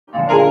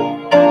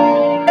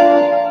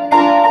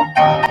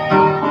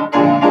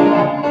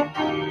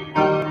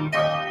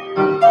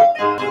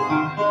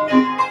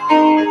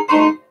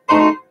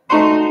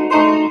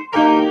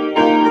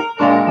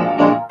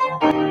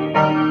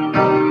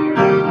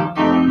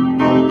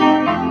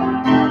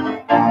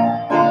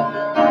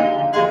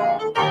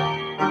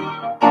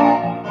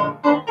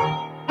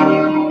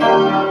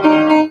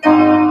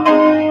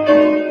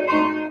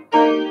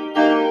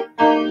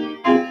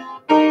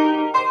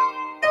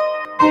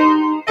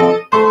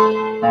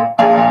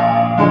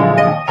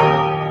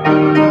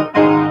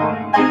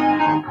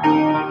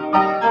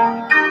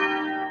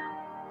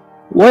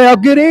Well,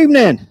 good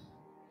evening.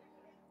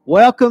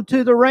 Welcome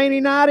to the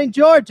rainy night in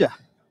Georgia.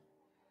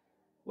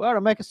 We ought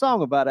to make a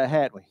song about that,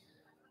 hadn't we?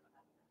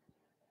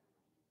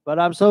 But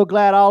I'm so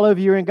glad all of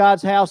you are in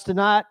God's house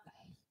tonight.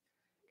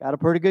 Got a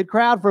pretty good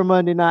crowd for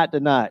Monday night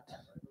tonight.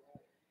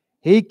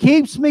 He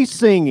keeps me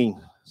singing.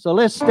 So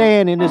let's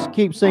stand and just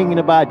keep singing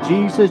about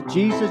Jesus,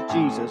 Jesus,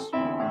 Jesus.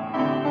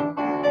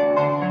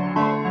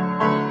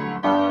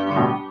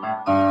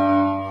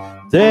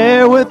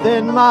 There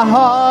within my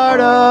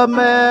heart a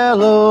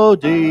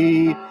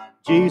melody,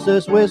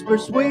 Jesus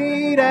whispers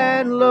sweet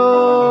and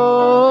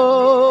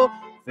low.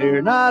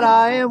 Fear not,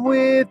 I am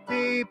with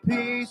thee,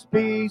 peace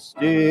be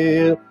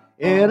still,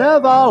 in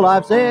of all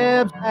life's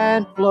ebbs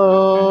and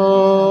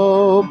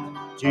flow.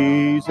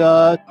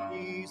 Jesus,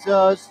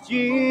 Jesus,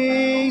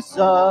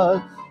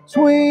 Jesus,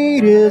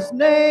 sweetest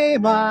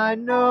name I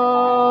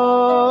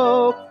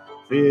know,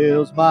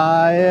 fills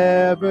my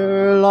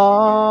ever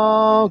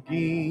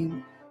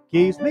longing,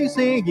 keeps me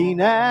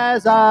singing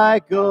as I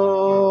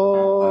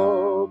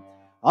go.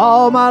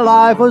 All my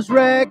life was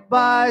wrecked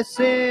by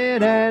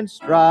sin and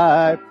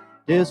strife.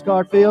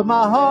 Discord filled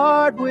my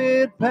heart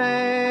with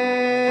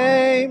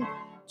pain.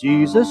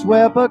 Jesus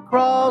wept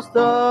across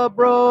the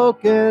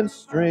broken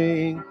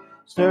string,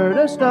 stirred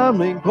a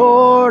stumbling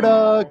chord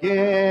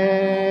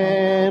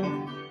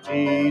again.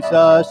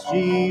 Jesus,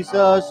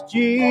 Jesus,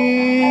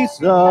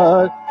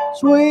 Jesus,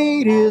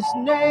 sweetest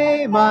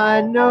name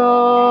I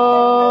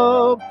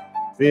know,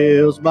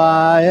 fills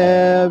my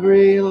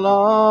every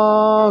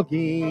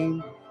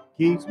longing,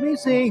 keeps me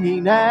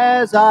singing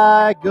as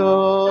I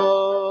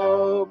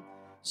go.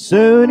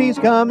 Soon he's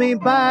coming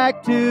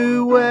back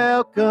to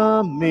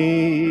welcome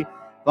me,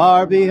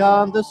 far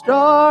beyond the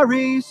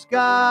starry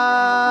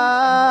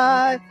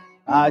sky.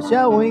 I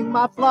shall wing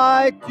my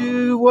flight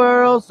to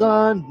worlds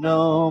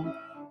unknown,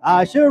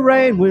 I shall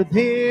reign with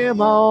him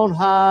on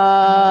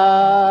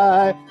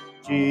high.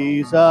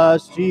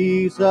 Jesus,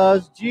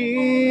 Jesus,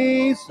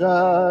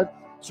 Jesus,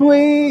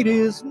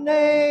 sweetest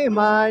name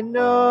I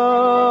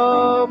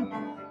know,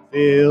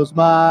 fills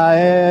my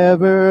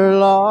ever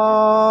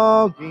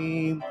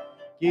longing,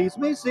 keeps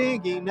me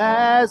singing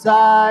as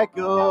I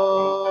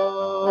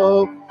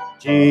go.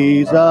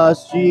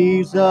 Jesus,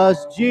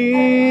 Jesus,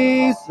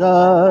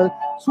 Jesus,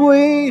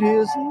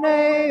 sweetest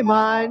name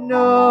I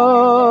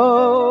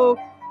know,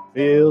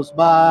 fills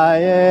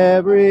my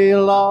every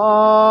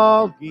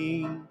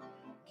longing,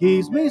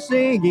 keeps me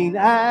singing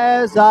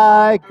as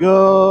I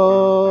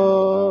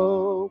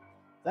go.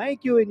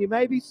 Thank you, and you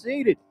may be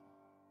seated.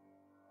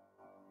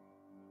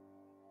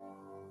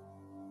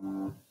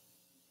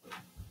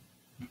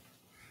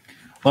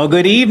 Well,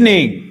 good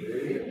evening.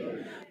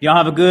 Y'all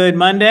have a good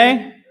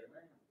Monday?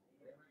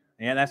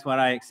 Yeah, that's what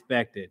I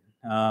expected.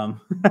 Not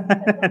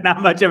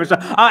much of a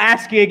response. I'll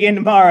ask you again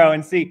tomorrow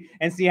and see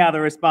how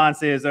the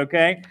response is,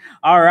 okay?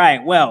 All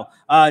right. Well,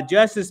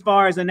 just as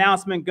far as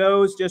announcement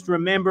goes, just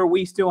remember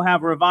we still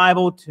have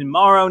revival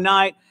tomorrow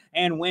night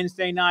and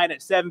Wednesday night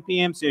at 7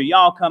 p.m. So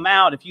y'all come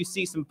out. If you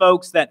see some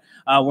folks that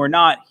were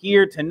not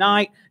here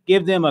tonight,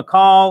 give them a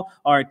call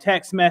or a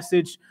text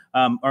message,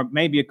 or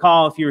maybe a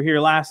call if you were here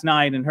last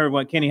night and heard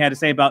what Kenny had to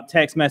say about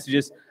text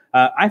messages.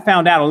 I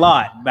found out a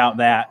lot about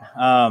that.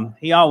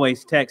 He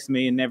always texts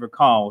me and never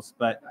calls,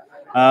 but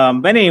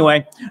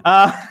anyway,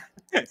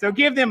 so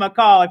give them a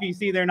call if you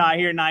see they're not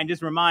here tonight.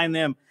 Just remind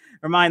them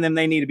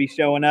they need to be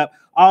showing up.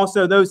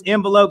 Also, those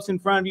envelopes in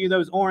front of you,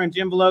 those orange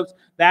envelopes,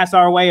 that's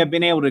our way of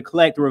being able to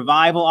collect a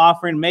revival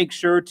offering. Make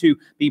sure to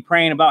be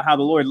praying about how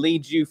the Lord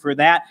leads you for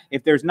that.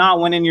 If there's not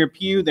one in your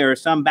pew, there are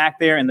some back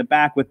there in the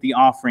back with the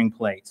offering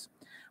plates.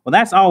 Well,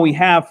 that's all we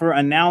have for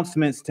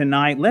announcements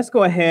tonight. Let's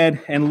go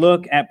ahead and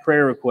look at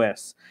prayer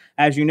requests.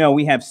 As you know,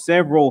 we have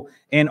several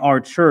in our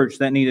church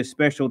that need a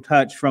special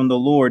touch from the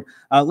Lord.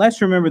 Let's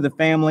remember the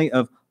family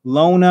of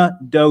Lona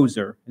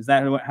Dozer. Is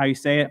that how you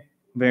say it?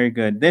 Very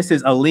good. This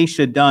is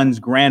Alicia Dunn's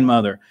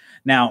grandmother.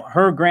 Now,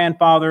 her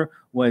grandfather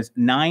is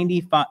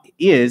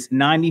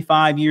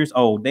 95 years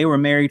old. They were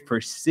married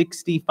for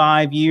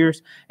 65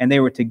 years, and they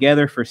were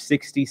together for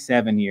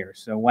 67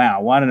 years. So, wow,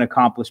 what an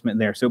accomplishment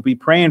there. So be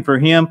praying for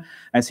him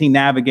as he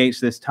navigates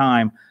this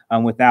time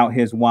without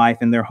his wife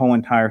and their whole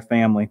entire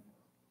family,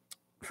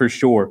 for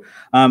sure.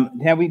 Do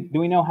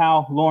we know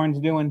how Lauren's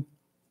doing?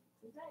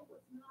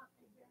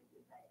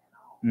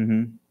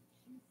 Mm-hmm.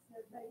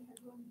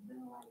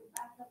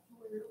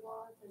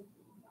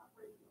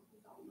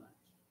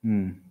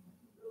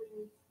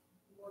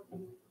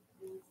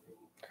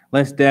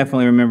 Let's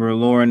definitely remember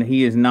Lauren.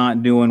 He is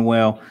not doing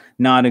well.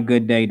 Not a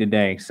good day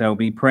today. So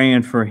be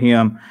praying for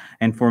him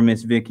and for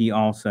Miss Vicky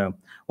also.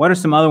 What are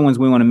some other ones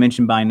we want to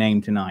mention by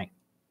name tonight?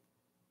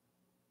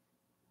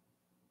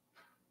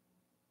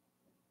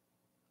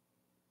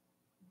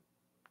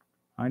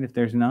 All right, if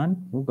there's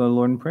none, we'll go to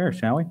Lord in prayer,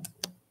 shall we?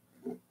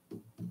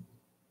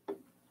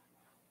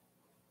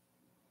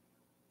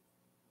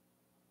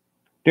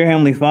 Dear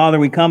Heavenly Father,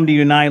 we come to you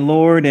tonight,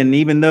 Lord, and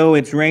even though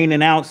it's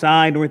raining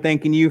outside, we're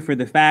thanking you for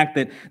the fact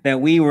that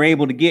we were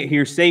able to get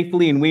here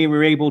safely and we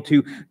were able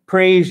to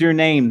praise your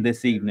name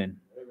this evening.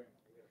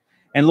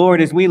 And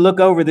Lord, as we look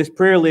over this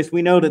prayer list,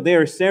 we know that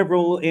there are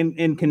several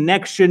in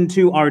connection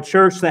to our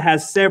church that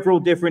has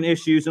several different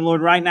issues. And Lord,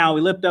 right now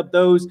we lift up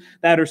those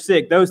that are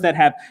sick, those that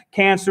have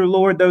cancer,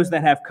 Lord, those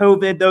that have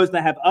COVID, those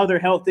that have other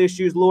health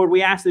issues. Lord,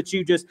 we ask that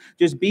you just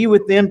be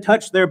with them,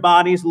 touch their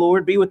bodies,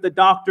 Lord, be with the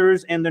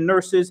doctors and the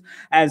nurses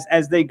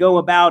as they go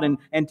about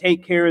and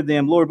take care of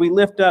them. Lord, we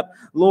lift up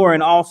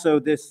Lauren also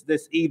this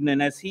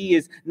evening as he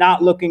is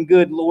not looking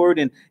good, Lord.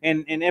 And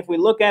if we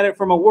look at it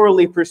from a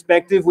worldly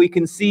perspective, we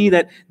can see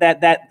that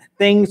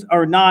things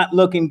are not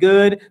looking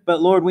good.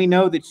 But Lord, we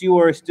know that you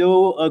are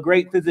still a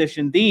great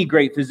physician, the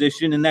great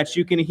physician, and that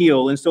you can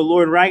heal. And so,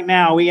 Lord, right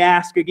now we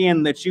ask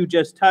again that you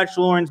just touch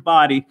Lauren's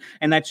body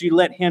and that you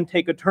let him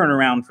take a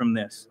turnaround from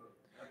this.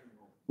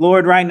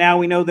 Lord, right now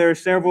we know there are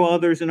several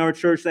others in our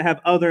church that have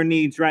other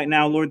needs right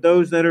now. Lord,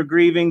 those that are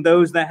grieving,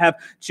 those that have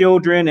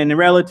children and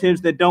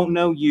relatives that don't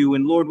know you.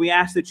 And Lord, we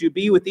ask that you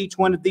be with each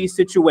one of these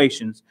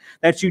situations,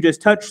 that you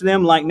just touch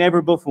them like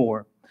never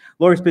before.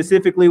 Lord,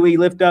 specifically, we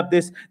lift up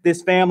this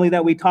family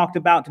that we talked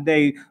about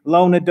today,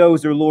 Lona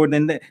Dozer, Lord,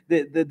 and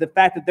the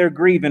fact that they're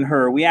grieving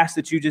her. We ask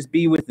that you just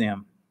be with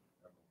them.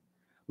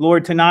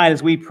 Lord, tonight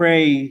as we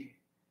pray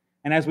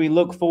and as we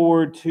look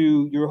forward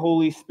to your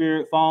Holy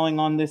Spirit falling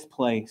on this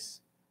place,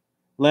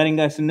 letting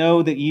us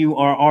know that you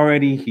are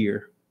already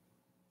here.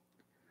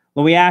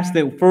 Lord, we ask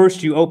that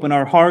first you open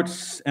our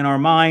hearts and our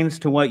minds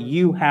to what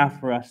you have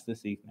for us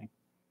this evening.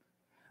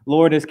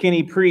 Lord, as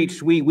Kenny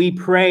preached, we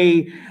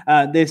pray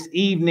this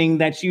evening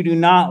that you do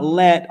not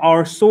let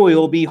our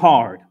soil be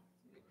hard.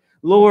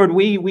 Lord,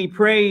 we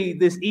pray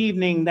this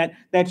evening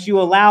that you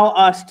allow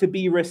us to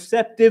be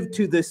receptive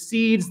to the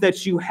seeds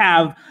that you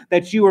have,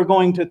 that you are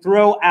going to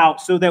throw out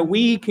so that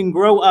we can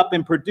grow up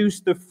and produce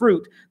the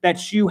fruit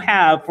that you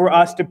have for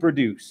us to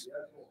produce.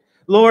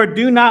 Lord,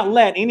 do not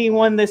let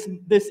anyone this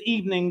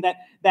evening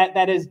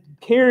that is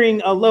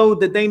carrying a load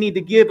that they need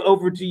to give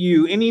over to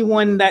you,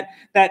 anyone that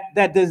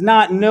does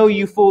not know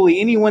you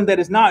fully, anyone that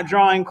is not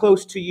drawing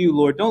close to you,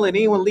 Lord, don't let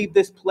anyone leave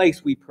this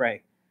place, we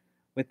pray,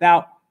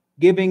 without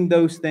giving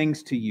those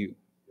things to you,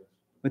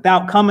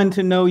 without coming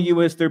to know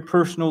you as their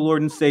personal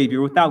Lord and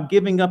Savior, without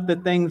giving up the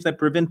things that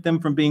prevent them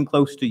from being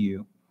close to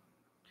you.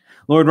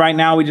 Lord, right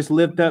now we just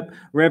lift up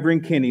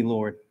Reverend Kenny,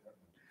 Lord.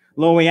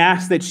 Lord, we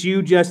ask that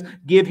you just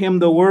give him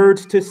the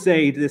words to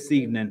say this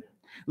evening.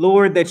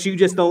 Lord, that you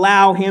just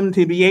allow him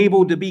to be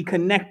able to be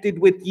connected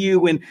with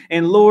you.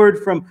 And Lord,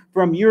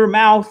 from your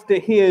mouth to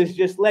his,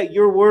 just let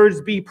your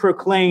words be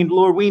proclaimed.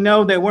 Lord, we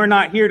know that we're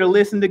not here to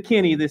listen to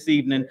Kenny this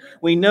evening.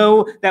 We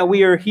know that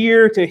we are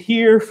here to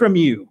hear from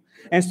you.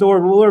 And so,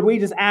 Lord, we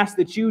just ask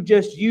that you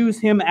just use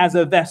him as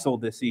a vessel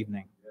this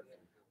evening.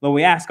 Lord,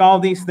 we ask all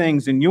these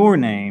things in your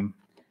name.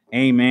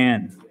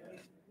 Amen.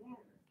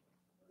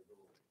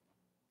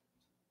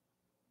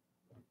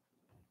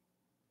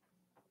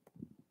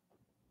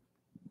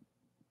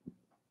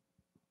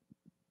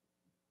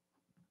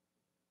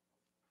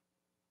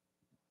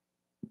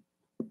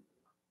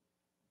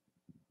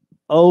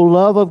 O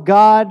love of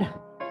God,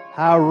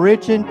 how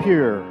rich and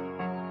pure,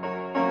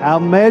 how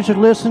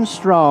measureless and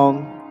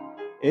strong,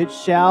 it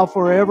shall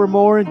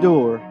forevermore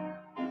endure.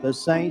 The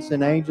saints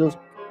and angels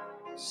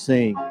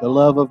sing the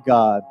love of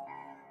God.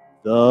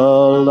 The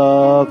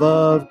love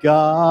of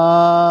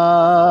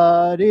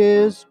God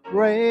is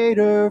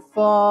greater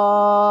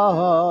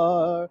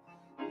far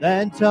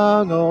than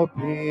tongue or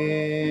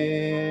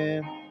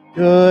pen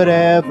could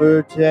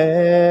ever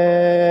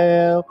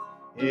tell.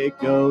 It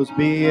goes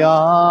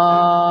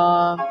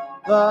beyond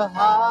the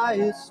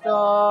highest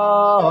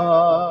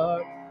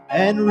star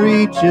and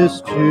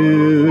reaches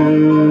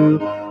to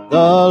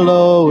the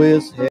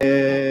lowest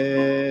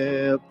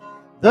hell.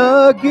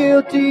 The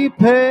guilty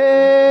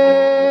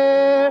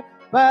pair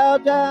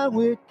bowed down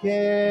with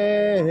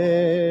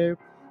care.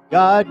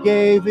 God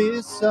gave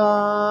his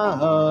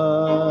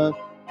son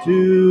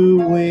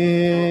to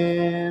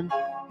win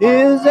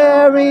his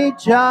every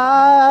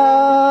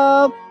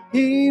child.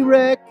 He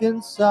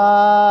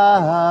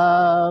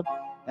reconciled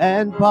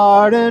and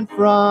pardoned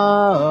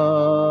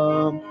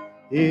from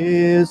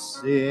his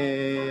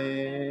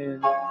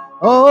sin.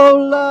 O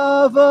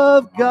love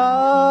of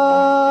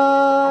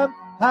God,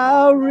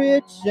 how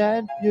rich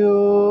and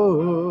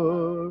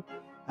pure,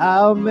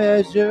 how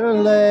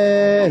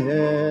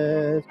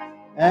measureless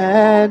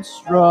and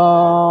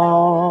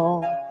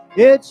strong,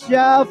 it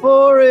shall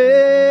forevermore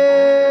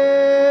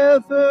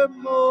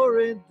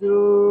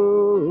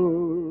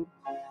endure.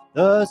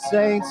 The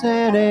saints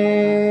and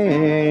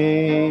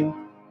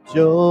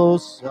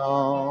angels'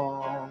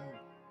 song.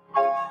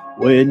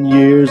 When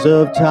years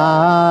of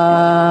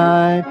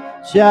time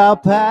shall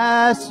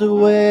pass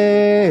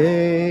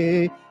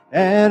away,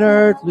 an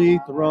earthly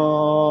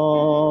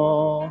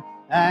throne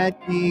and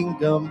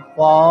kingdom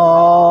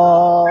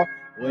fall,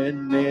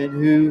 when men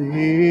who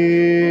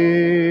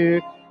hear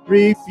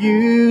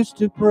refuse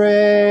to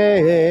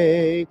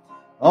pray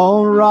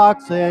on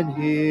rocks and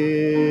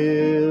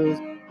hills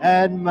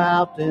and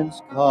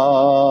mountains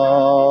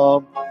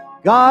calm,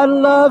 God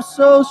love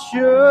so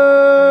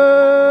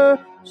sure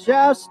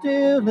shall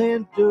still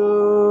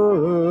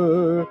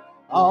endure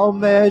all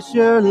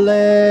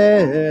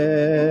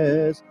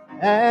measureless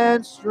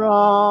and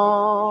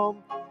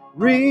strong,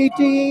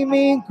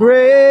 redeeming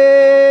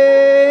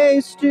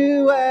grace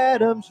to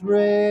Adam's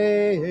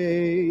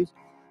race,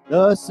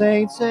 the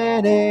saints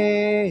and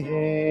angels'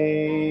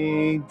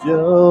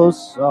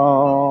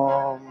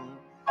 song.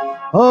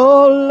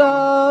 Oh,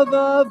 love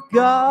of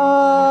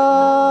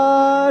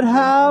God,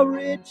 how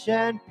rich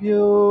and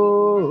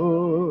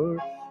pure,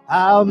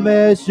 how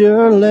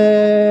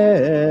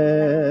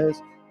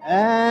measureless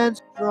and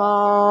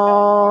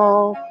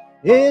strong,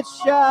 it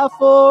shall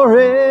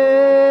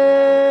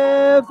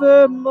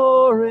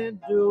forevermore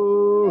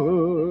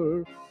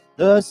endure,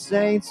 the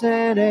saints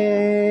and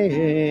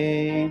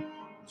angels'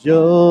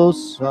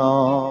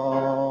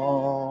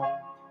 song.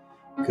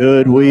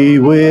 Could we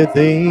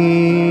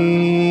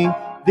within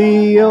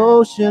the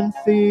ocean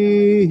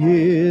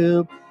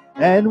feel,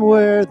 and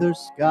where the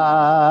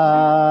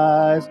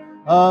skies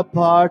a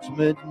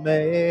parchment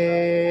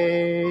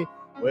made,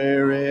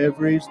 where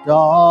every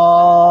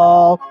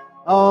star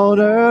on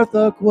earth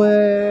a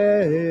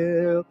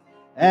quail,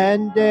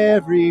 and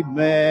every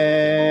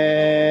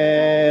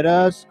man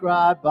a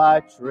scribe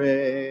by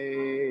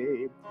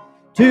trade,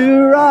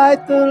 to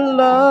write the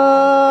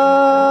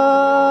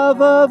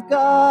love of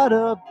God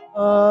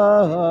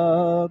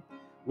above,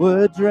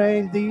 would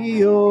drain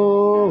the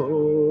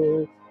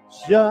ocean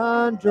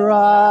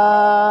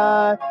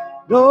dry,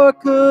 nor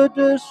could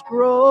the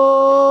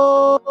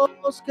scrolls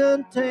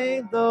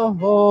contain the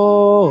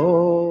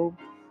whole,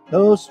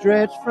 though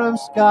stretched from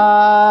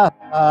sky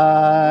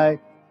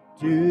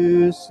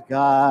to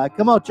sky.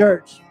 Come on,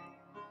 church.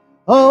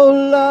 Oh,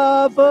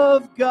 love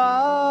of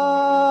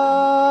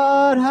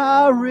God,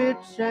 how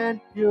rich and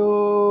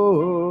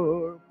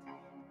pure,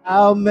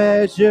 how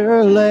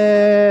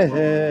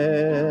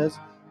measureless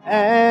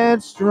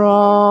and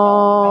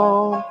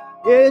strong,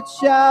 it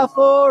shall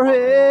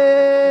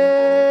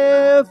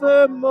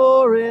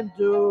forevermore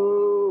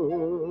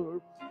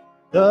endure,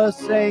 the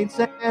saints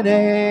and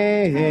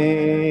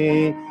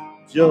angels'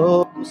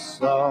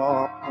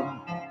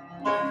 song.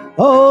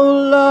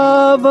 Oh,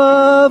 love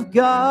of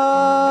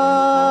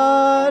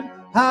God,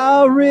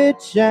 how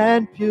rich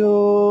and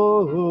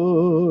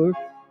pure,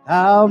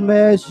 how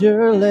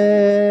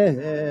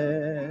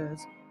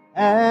measureless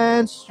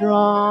and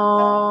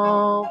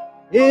strong,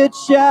 it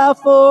shall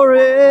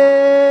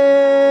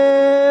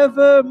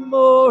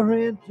forevermore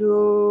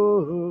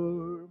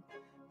endure,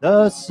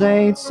 the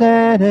saints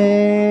and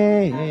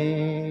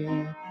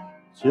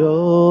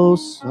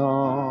angels'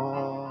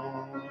 song.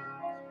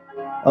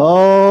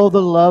 Oh,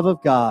 the love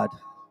of God.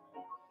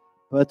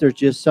 But there's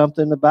just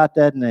something about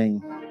that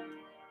name.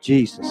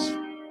 Jesus.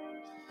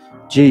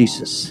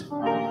 Jesus.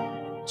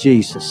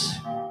 Jesus.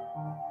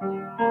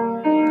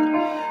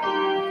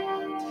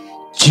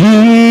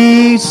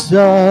 Jesus.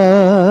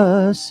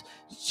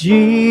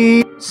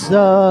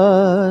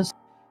 Jesus.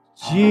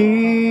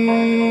 Jesus.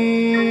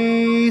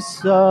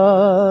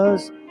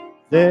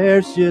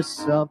 There's just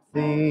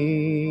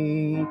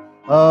something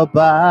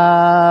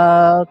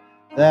about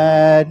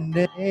that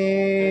name.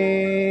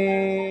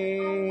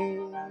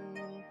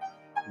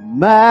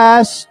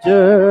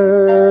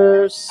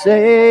 Master,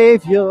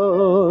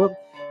 Savior,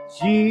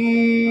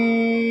 Jesus,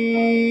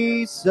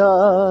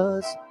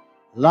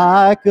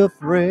 like a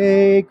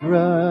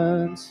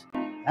fragrance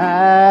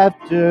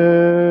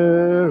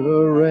after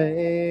a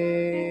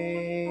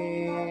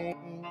rain.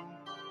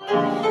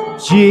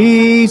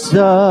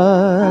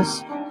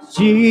 Jesus,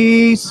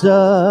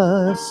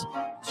 Jesus,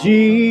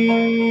 Jesus,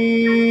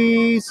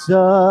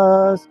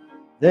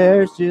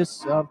 there's just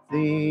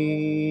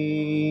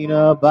something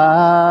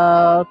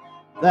about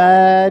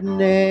that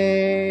name.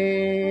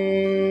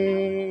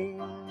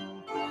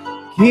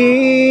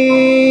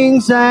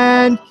 Kings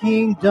and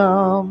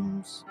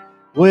kingdoms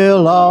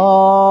will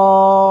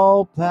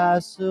all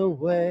pass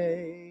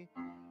away,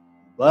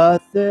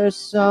 but there's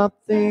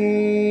something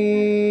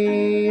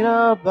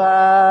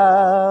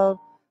about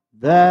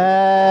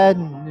that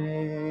name.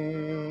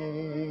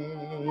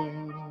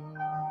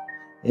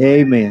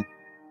 Amen.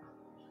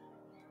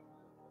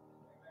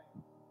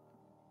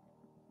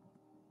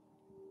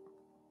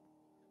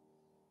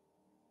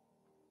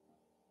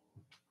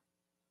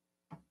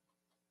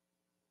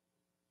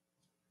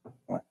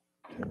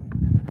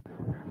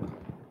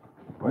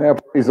 Well,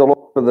 praise the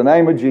Lord for the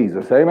name of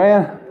Jesus.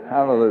 Amen.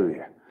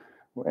 Hallelujah.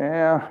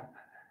 Well,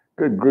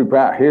 good group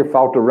out here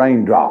fought the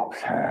raindrops.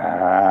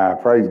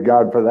 Praise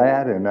God for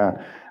that. And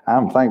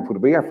I'm thankful to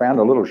be here. I found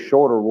a little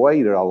shorter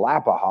way to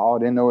Alapaha. I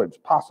didn't know it was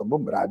possible,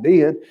 but I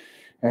did.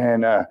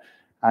 And I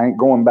ain't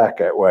going back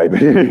that way.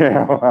 But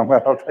anyhow,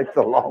 I'll take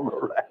the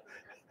longer route.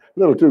 A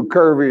little too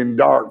curvy and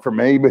dark for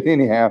me. But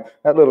anyhow,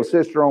 that little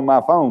sister on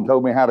my phone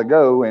told me how to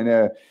go.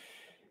 And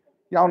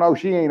y'all know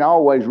she ain't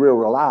always real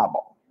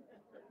reliable.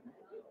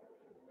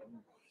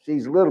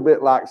 She's a little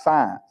bit like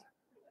science.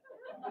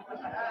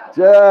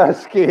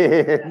 Just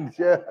kidding.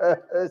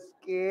 Just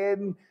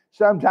kidding.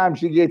 Sometimes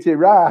she gets it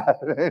right.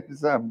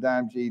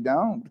 Sometimes she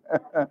don't.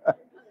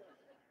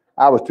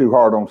 I was too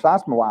hard on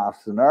science. My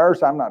wife's a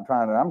nurse. I'm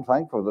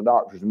thankful for the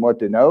doctors and what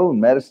they know in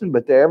medicine,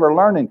 but they're ever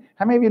learning.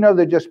 How many of you know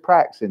they're just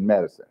practicing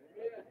medicine?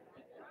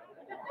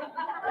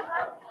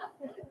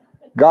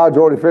 God's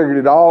already figured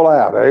it all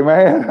out.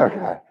 Amen.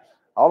 Okay.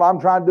 All I'm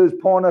trying to do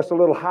is point us a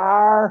little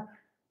higher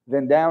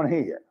than down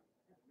here.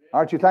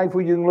 Aren't you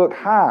thankful you can look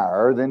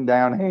higher than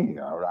down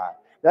here? All right.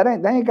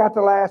 They ain't got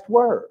the last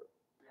word.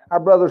 Our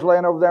brother's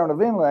laying over there on a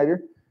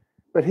ventilator,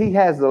 but he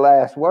has the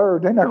last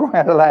word. They're not going to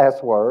have the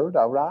last word.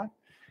 All right.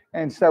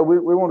 And so we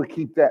want to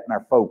keep that in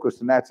our focus,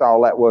 and that's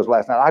all that was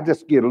last night. I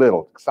just get a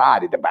little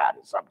excited about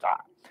it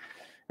sometimes.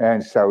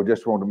 And so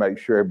just want to make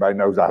sure everybody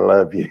knows I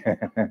love you.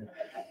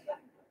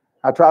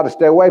 I try to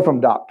stay away from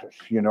doctors.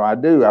 You know, I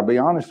do. I'll be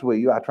honest with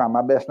you. I try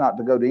my best not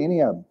to go to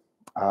any of them.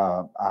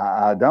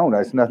 I don't.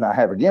 That's nothing I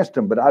have against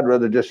them, but I'd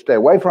rather just stay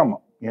away from them.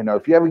 You know,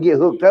 if you ever get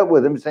hooked up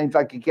with them, it seems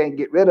like you can't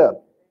get rid of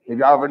them. Have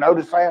you ever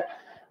noticed that?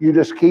 You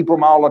just keep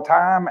them all the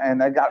time,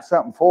 and they got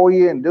something for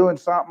you and doing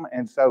something.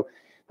 And so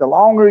the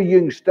longer you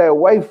can stay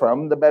away from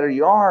them, the better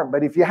you are.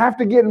 But if you have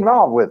to get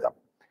involved with them,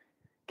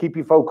 keep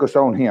your focus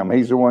on him.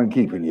 He's the one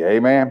keeping you.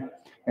 Amen.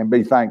 And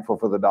be thankful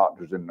for the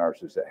doctors and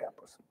nurses that help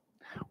us.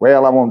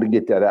 Well, I wanted to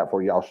get that out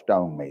for y'all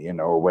stone me, you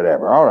know, or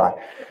whatever. All right.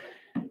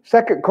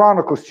 2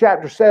 Chronicles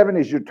chapter 7,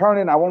 as you're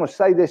turning, I want to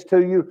say this to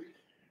you.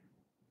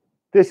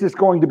 This is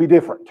going to be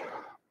different.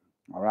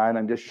 All right.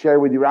 And just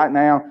share with you right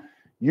now,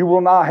 you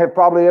will not have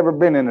probably ever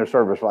been in a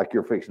service like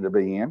you're fixing to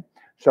be in.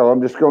 So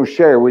I'm just going to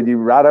share with you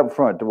right up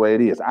front the way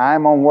it is.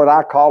 I'm on what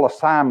I call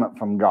assignment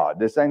from God.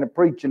 This ain't a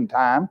preaching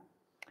time,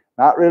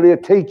 not really a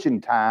teaching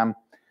time.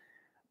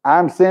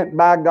 I'm sent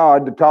by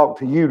God to talk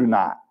to you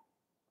tonight.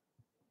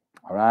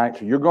 All right,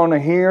 so you're going to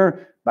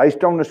hear,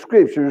 based on the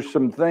scriptures,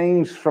 some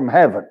things from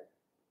heaven.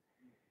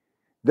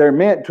 They're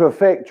meant to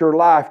affect your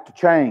life to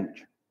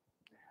change.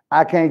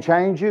 I can't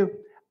change you.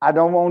 I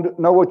don't want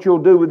to know what you'll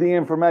do with the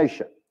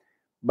information.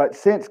 But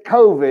since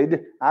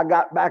COVID, I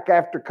got back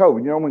after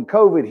COVID. You know, when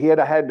COVID hit,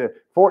 I had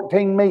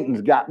 14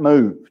 meetings got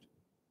moved.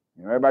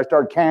 You know, everybody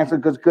started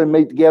canceling because couldn't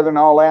meet together and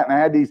all that. And I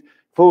had these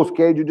full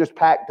schedule just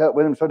packed up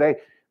with them. So they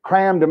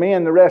crammed them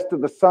in the rest of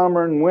the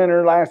summer and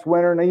winter, last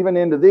winter, and even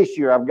into this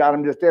year. I've got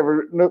them just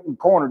every nook and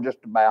corner just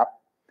about.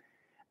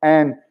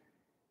 And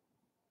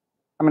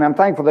I mean, I'm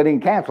thankful they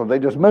didn't cancel. They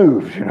just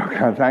moved, you know,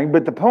 kind of thing.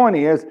 But the point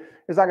is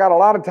I got a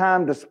lot of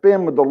time to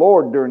spend with the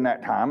Lord during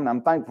that time. And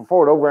I'm thankful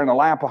for it. Over in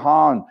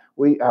Alapaha,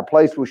 and our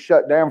place was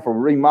shut down for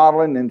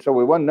remodeling. And so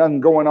there wasn't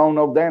nothing going on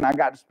over there. And I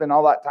got to spend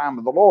all that time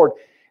with the Lord.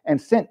 And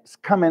since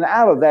coming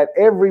out of that,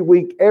 every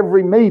week,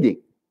 every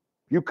meeting,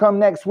 you come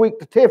next week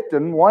to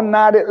Tifton, one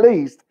night at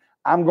least,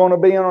 I'm going to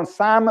be on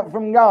assignment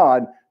from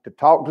God to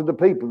talk to the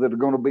people that are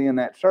going to be in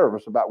that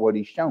service about what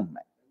he's shown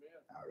me.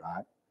 All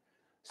right.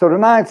 So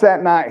tonight's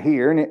that night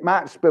here, and it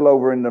might spill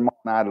over into tomorrow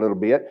night a little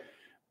bit,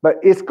 but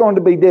it's going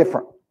to be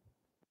different.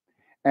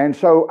 And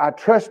so I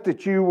trust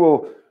that you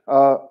will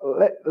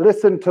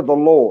listen to the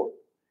Lord.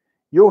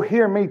 You'll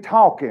hear me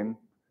talking,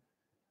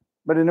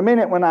 but in a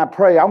minute when I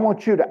pray, I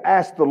want you to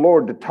ask the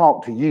Lord to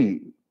talk to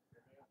you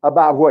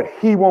about what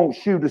he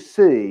wants you to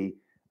see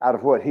out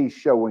of what he's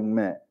showing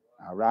me.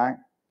 All right?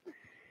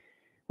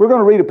 We're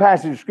going to read a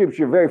passage of scripture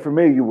you're very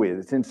familiar with.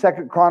 It's in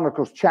 2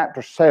 Chronicles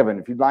chapter 7.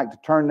 If you'd like to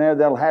turn there,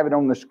 they'll have it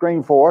on the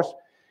screen for us.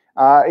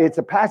 It's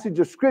a passage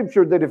of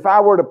scripture that if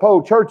I were to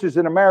poll churches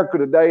in America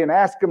today and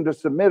ask them to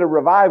submit a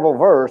revival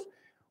verse,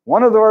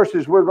 one of the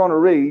verses we're going to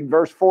read,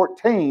 verse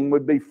 14,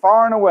 would be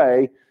far and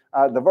away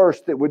the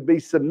verse that would be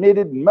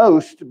submitted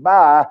most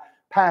by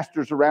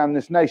pastors around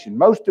this nation.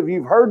 Most of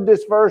you have heard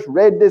this verse,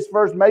 read this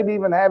verse, maybe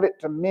even have it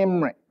to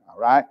memory. All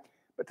right?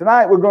 But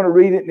tonight we're going to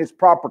read it in its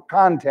proper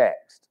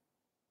context.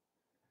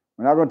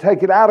 We're not going to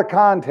take it out of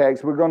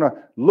context. We're going to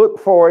look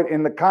for it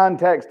in the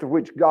context of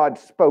which God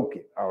spoke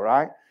it. All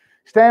right?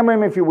 Stand with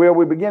me, if you will.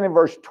 We begin in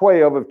verse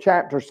 12 of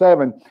chapter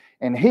 7.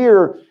 And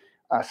here,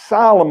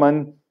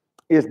 Solomon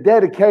is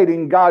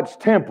dedicating God's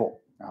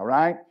temple. All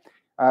right?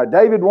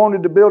 David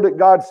wanted to build it.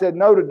 God said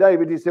no to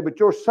David. He said, but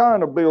your son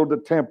will build a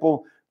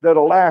temple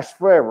that'll last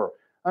forever.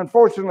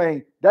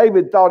 Unfortunately,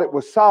 David thought it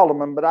was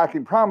Solomon, but I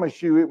can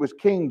promise you it was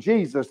King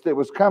Jesus that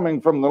was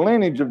coming from the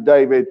lineage of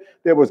David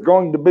that was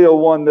going to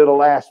build one that'll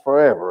last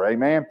forever.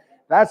 Amen?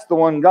 That's the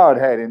one God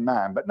had in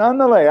mind. But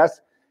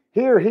nonetheless,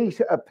 here he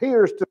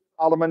appears to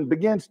Solomon,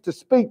 begins to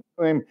speak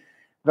to him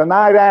the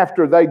night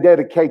after they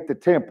dedicate the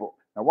temple.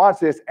 Now watch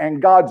this.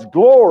 And God's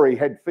glory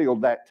had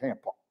filled that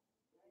temple.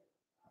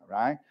 All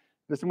right?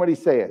 Listen what he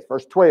says.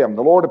 Verse 12.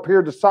 The Lord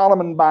appeared to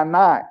Solomon by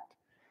night.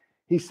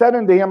 He said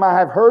unto him, I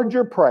have heard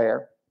your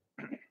prayer,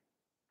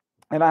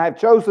 and I have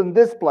chosen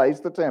this place,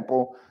 the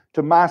temple,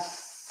 to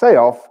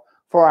myself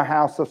for a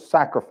house of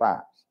sacrifice.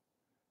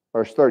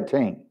 Verse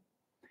 13.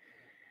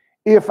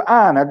 If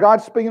I, now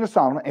God's speaking to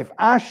Solomon, if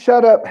I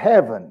shut up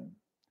heaven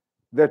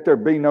that there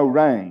be no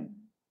rain,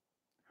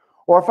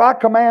 or if I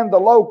command the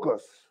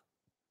locusts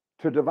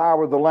to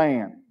devour the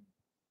land,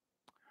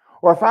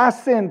 or if I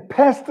send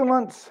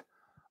pestilence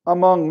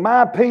among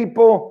my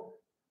people,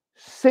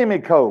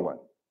 semicolon,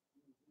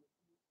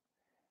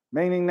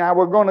 Meaning now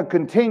we're going to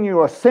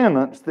continue a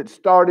sentence that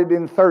started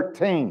in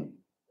 13.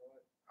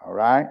 All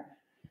right?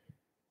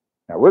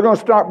 Now we're going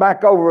to start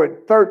back over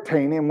at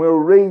 13 and we'll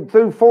read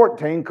through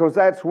 14 because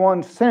that's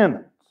one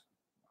sentence.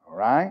 All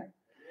right?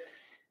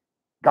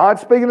 God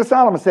speaking to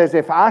Solomon says,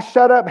 if I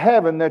shut up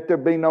heaven that there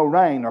be no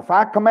rain, or if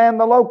I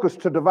command the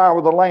locusts to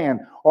devour the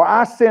land, or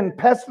I send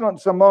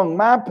pestilence among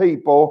my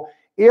people,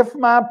 if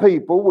my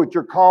people, which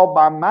are called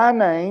by my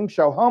name,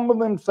 shall humble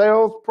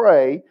themselves,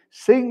 pray,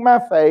 seek my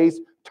face,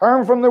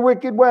 turn from their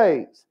wicked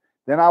ways,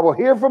 then I will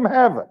hear from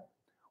heaven,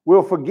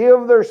 will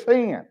forgive their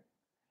sin,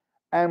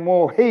 and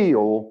will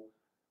heal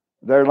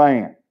their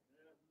land.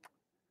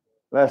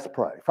 Let's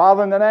pray.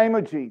 Father, in the name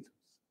of Jesus,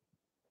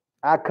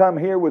 I come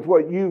here with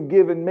what you've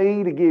given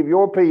me to give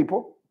your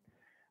people.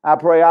 I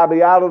pray I'll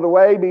be out of the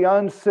way, be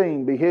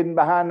unseen, be hidden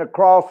behind the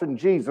cross, and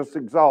Jesus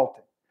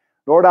exalted.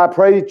 Lord, I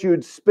pray that you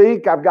would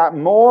speak. I've got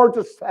more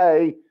to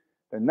say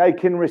than they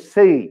can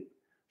receive.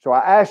 So I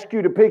ask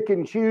you to pick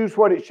and choose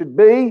what it should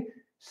be,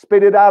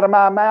 spit it out of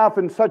my mouth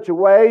in such a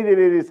way that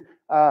it is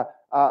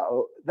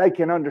they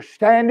can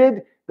understand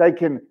it, they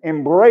can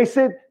embrace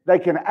it, they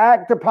can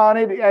act upon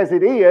it as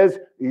it is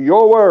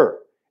your word.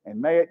 And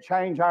may it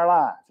change our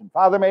lives. And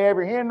Father, may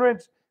every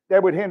hindrance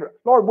that would hinder.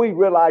 Lord, we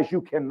realize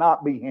you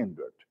cannot be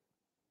hindered.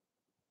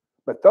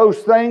 But those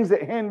things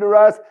that hinder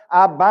us,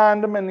 I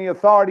bind them in the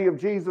authority of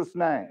Jesus'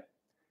 name.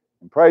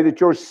 And pray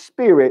that your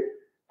Spirit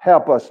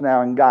help us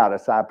now and guide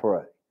us, I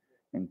pray.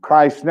 In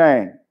Christ's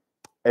name,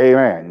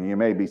 amen. You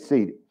may be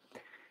seated.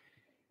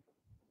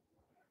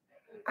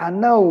 I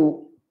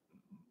know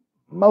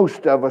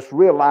most of us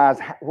realize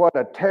what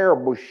a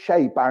terrible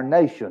shape our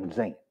nation's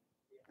in.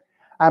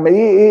 I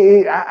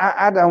mean,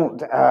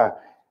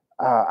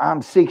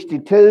 I'm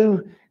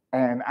 62,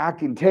 and I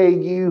can tell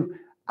you,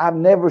 I've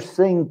never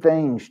seen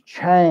things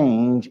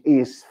change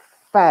as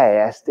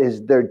fast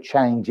as they're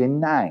changing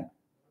now.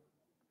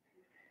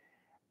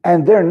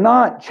 And they're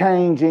not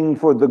changing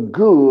for the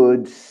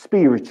good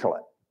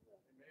spiritually.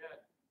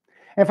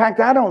 In fact,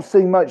 I don't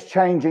see much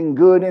changing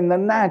good in the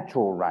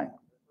natural realm.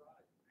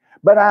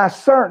 But I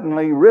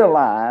certainly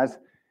realize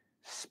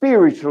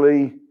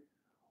spiritually,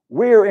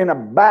 we're in a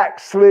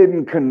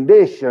backslidden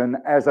condition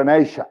as a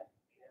nation.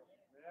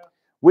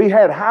 We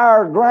had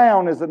higher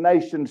ground as a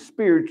nation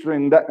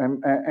spiritually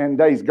in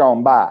days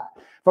gone by.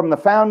 From the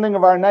founding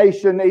of our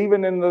nation,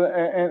 even in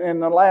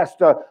the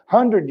last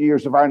 100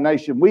 years of our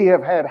nation, we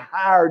have had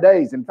higher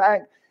days. In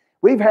fact,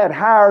 we've had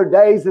higher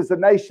days as a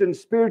nation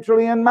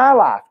spiritually in my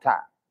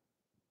lifetime.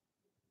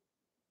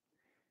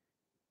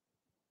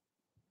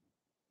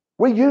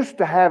 We used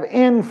to have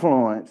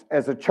influence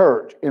as a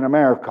church in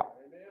America.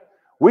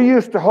 We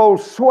used to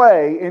hold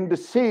sway in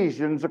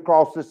decisions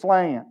across this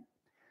land.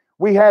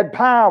 We had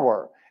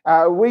power.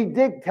 We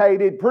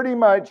dictated pretty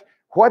much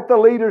what the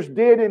leaders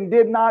did and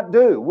did not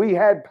do. We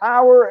had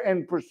power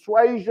and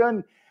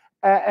persuasion,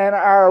 and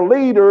our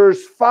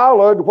leaders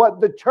followed what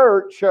the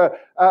church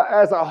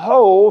as a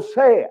whole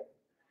said.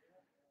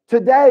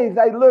 Today,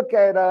 they look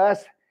at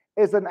us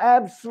as an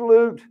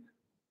absolute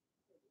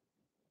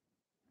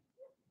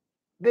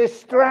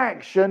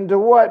distraction to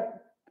what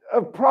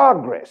of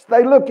progress.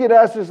 They look at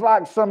us as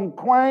like some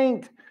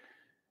quaint,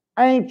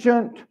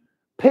 ancient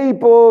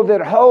people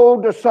that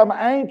hold to some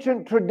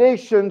ancient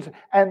traditions,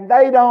 and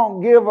they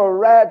don't give a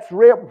rat's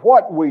rip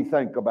what we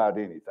think about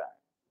anything.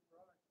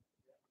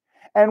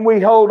 And we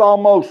hold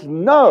almost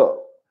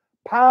no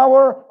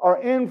power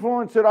or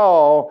influence at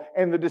all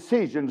in the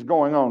decisions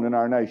going on in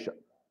our nation.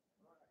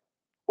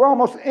 We're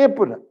almost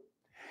impotent.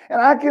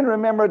 And I can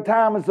remember a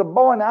time as a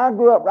boy, and I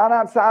grew up right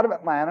outside of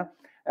Atlanta.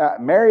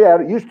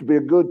 Marietta used to be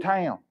a good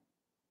town.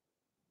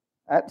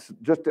 That's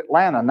just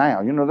Atlanta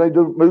now. You know, they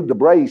moved the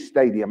Braves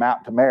Stadium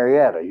out to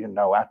Marietta, you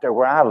know, out there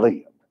where I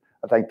live.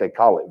 I think they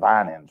call it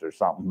Vinings or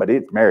something, but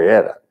it's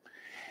Marietta.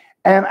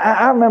 And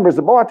I remember as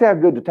a boy, I tell you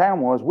how good the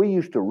town was. We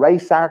used to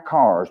race our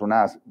cars when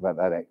I was, but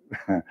that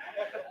ain't,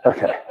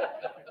 okay.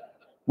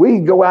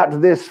 We'd go out to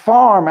this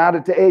farm out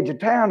at the edge of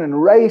town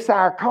and race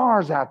our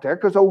cars out there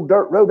because old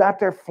dirt road out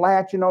there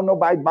flat, you know,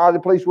 nobody bothered,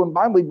 the police wouldn't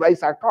bother. We'd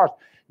race our cars.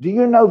 Do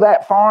you know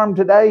that farm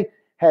today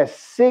has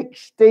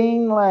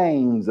 16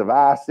 lanes of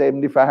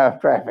I-75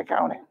 traffic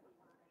on it?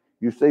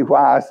 You see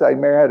why I say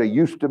Marietta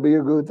used to be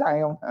a good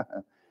town?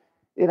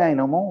 It ain't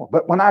no more.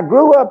 But when I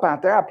grew up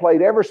out there, I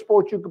played every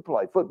sport you could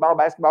play. Football,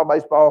 basketball,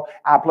 baseball.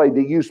 I played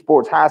the youth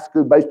sports, high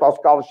school, baseball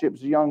scholarships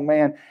as a young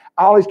man.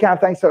 All these kind of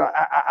things. So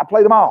I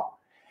played them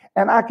all.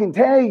 And I can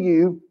tell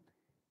you,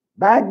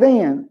 back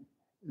then,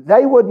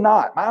 they would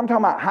not. I'm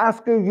talking about high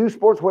school, youth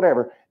sports,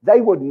 whatever. They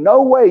would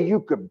no way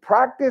you could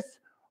practice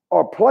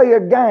or play a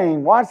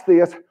game, watch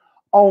this,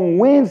 on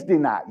Wednesday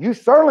night. You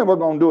certainly were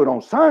going to do it on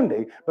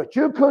Sunday, but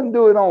you couldn't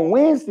do it on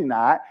Wednesday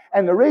night.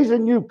 And the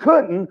reason you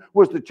couldn't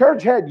was the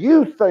church had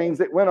youth things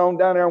that went on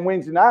down there on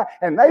Wednesday night,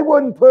 and they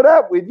wouldn't put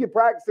up with you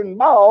practicing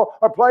ball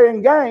or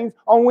playing games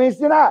on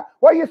Wednesday night.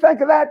 What do you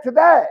think of that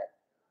today?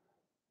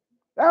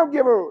 They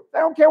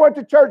don't care what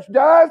the church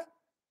does.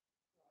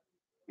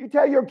 You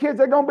tell your kids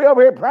they're going to be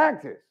over here at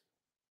practice.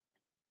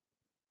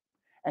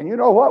 And you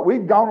know what?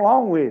 We've gone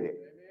along with it.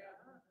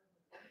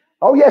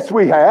 Oh, yes,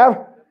 we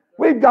have.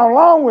 We've gone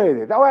along with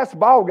it. Oh, that's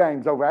ball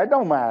games over there. It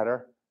don't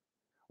matter.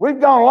 We've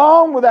gone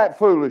along with that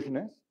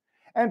foolishness.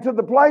 And to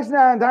the place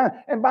now and time.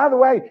 And by the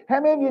way,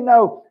 how many of you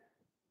know,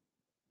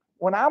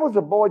 when I was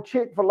a boy,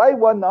 Chick-fil-A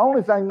wasn't the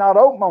only thing not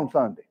open on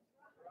Sunday.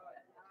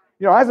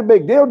 You know, that's a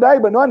big deal day,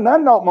 but nothing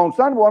open on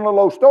Sunday. One little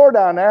old store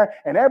down there,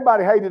 and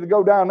everybody hated to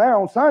go down there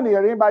on Sunday,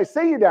 or anybody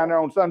see you down there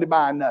on Sunday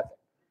buying nothing.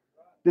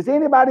 Does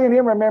anybody in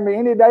here remember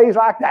any days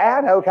like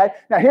that? Okay.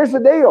 Now, here's the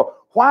deal.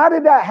 Why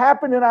did that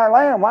happen in our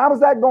land? Why was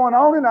that going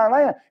on in our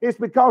land? It's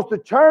because the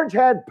church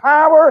had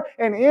power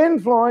and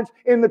influence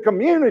in the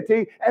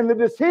community and the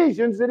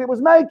decisions that it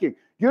was making.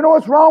 You know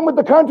what's wrong with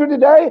the country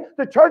today?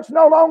 The church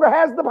no longer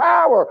has the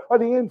power or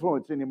the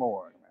influence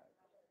anymore.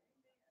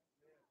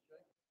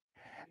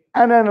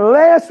 And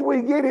unless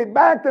we get it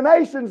back, the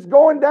nation's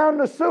going down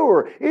the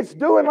sewer. It's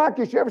doing like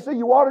this. You ever see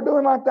your water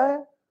doing like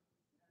that?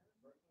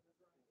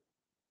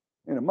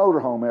 In a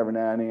motorhome every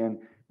now and then,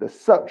 the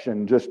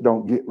suction just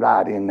don't get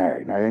right in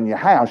there. Now, in your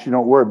house, you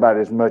don't worry about it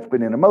as much,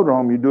 but in a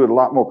motorhome, you do it a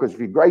lot more because if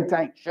your gray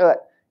tank's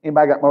shut,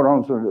 anybody got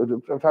motorhomes,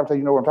 sometimes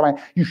you know what I'm talking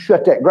about? You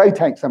shut that gray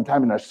tank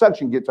sometime and the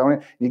suction gets on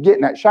it, you get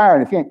in that shower,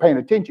 and if you ain't paying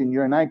attention,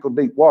 you're in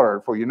ankle-deep water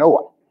before you know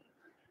it.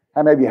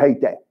 How many of you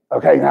hate that?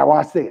 Okay, now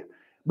watch this.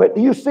 But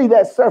do you see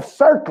that stuff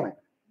circling?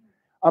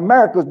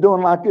 America's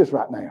doing like this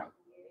right now.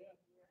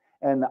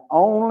 And the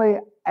only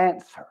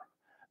answer,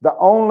 the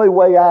only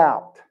way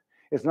out,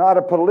 it's not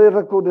a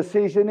political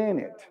decision in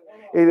it.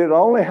 It'll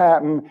only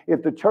happen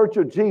if the Church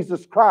of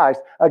Jesus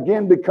Christ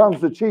again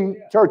becomes the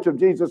Church of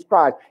Jesus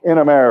Christ in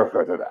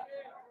America today.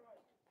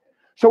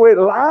 So it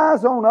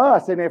lies on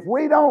us, and if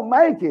we don't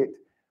make it,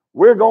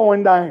 we're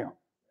going down.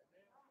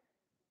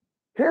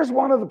 Here's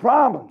one of the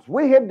problems.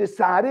 We have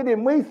decided,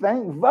 and we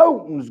think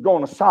voting's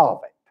going to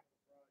solve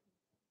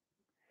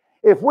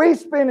it. If we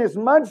spend as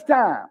much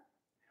time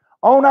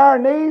on our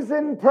knees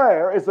in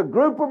prayer as a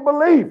group of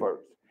believers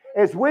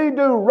as we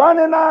do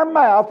running our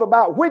mouth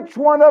about which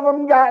one of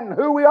them got and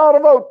who we ought to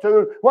vote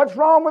to, what's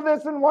wrong with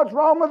this and what's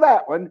wrong with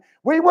that one,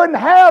 we wouldn't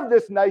have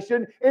this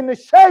nation in the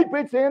shape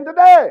it's in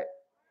today.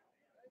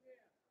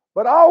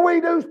 But all we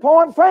do is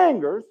point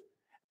fingers,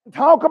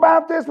 talk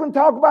about this one,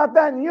 talk about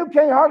that, and you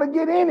can't hardly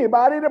get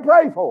anybody to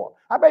pray for.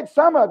 I bet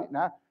some of it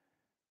now,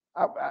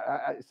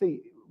 I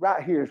see,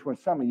 right here is when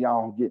some of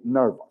y'all get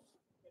nervous.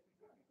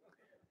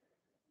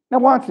 Now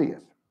watch this.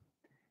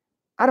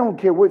 I don't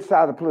care which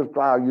side of the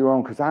political aisle you're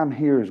on, because I'm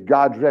here as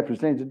God's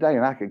representative today,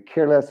 and I could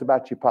care less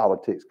about your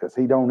politics, because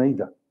he don't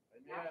either.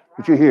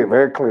 But you hear it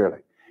very clearly.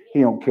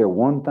 He don't care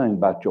one thing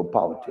about your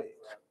politics.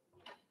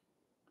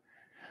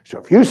 So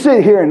if you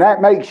sit here and that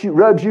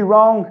rubs you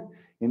wrong,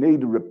 you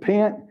need to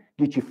repent,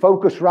 get your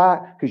focus right,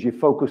 because your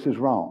focus is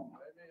wrong.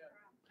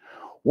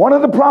 One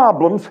of the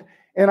problems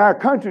in our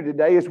country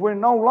today is we're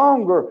no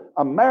longer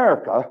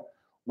America.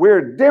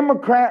 We're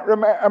Democrat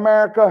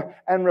America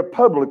and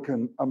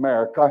Republican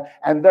America,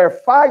 and they're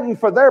fighting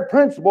for their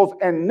principles,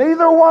 and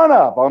neither one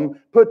of them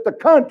put the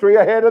country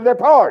ahead of their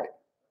party.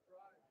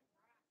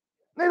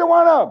 Neither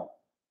one of them.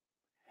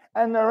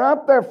 And they're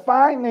up there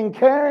fighting and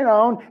carrying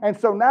on, and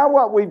so now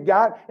what we've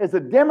got is a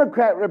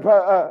Democrat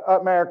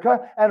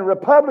America and a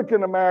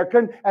Republican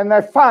American, and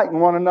they're fighting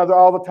one another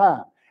all the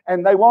time.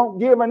 And they won't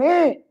give an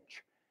inch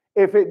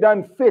if it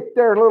doesn't fit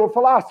their little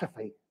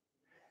philosophy.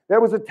 There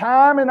was a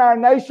time in our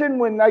nation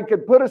when they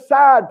could put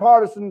aside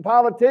partisan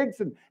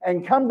politics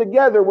and come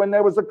together when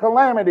there was a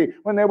calamity,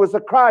 when there was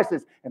a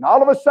crisis. And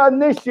all of a sudden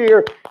this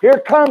year, here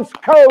comes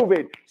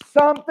COVID,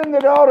 something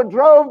that ought to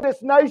drove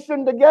this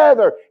nation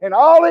together. And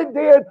all it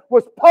did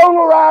was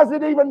polarize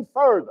it even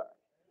further.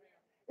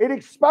 It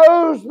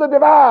exposed the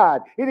divide.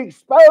 It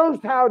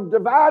exposed how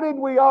divided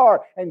we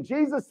are. And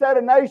Jesus said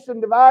a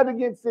nation divided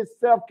against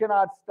itself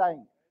cannot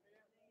stand.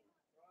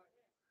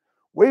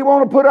 We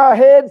want to put our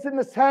heads in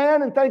the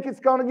sand and think it's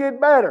going to get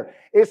better.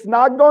 It's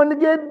not going to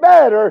get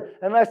better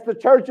unless the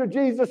Church of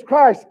Jesus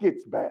Christ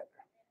gets better.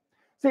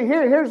 See,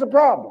 here's the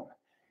problem.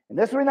 And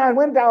this is when I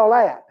went to all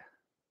that.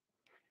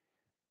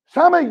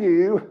 Some of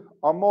you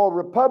are more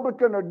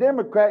Republican or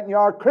Democrat than you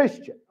are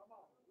Christian.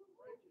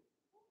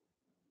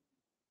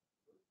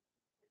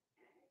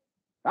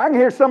 I can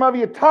hear some of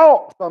you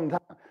talk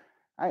sometimes.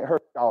 I ain't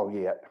heard y'all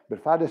yet, but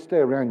if I just stay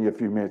around you a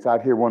few minutes,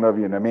 I'd hear one of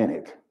you in a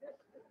minute.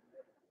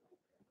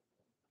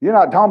 You're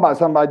not talking about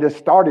somebody just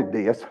started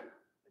this.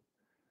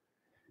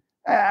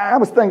 I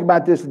was thinking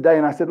about this today,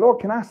 and I said, Lord,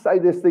 can I say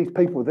this to these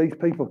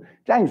people?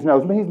 James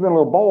knows me. He's been a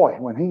little boy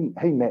when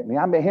he met me.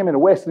 I met him in a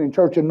Wesleyan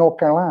church in North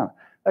Carolina.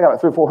 They got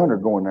like 300 or 400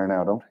 going there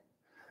now, don't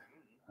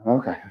they?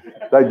 Okay.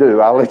 They do.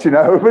 I'll let you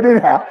know. But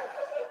anyhow,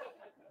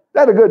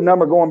 that's a good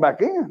number going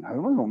back in. I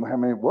don't know how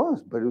many it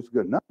was, but it was a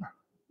good number.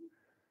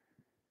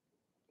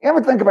 You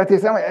ever think about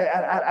this?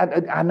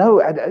 I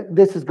know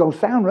this is going to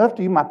sound rough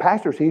to you. My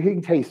pastor's here. He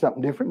can tell you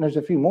something different. There's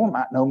a few more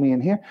might know me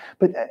in here.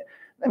 But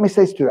let me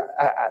say this to you.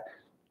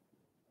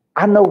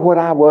 I know what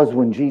I was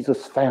when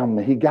Jesus found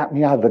me. He got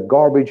me out of the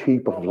garbage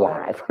heap of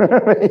life.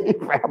 He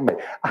found me.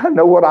 I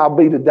know what I'll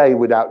be today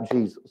without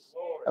Jesus.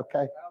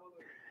 Okay?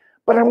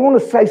 But I want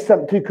to say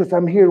something to you because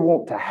I'm here to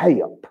want to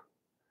help.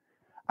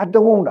 I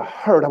don't want to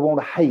hurt. I want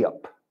to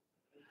help.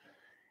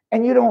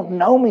 And you don't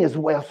know me as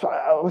well. So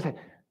I was saying,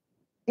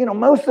 you know,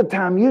 most of the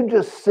time you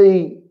just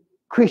see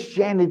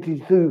Christianity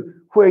through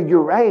where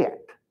you're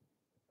at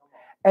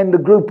and the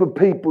group of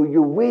people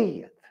you're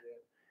with.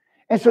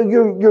 And so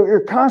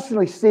you're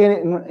constantly seeing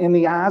it in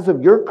the eyes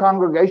of your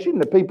congregation,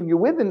 the people you're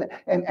with,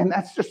 and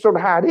that's just sort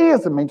of how it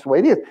is. I mean, it's the way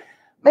it is.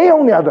 Me,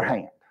 on the other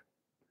hand,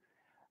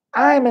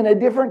 I'm in a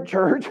different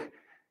church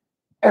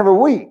every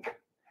week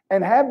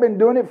and have been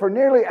doing it for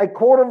nearly a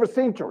quarter of a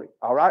century.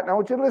 All right, now I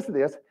want you to listen to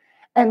this.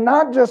 And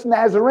not just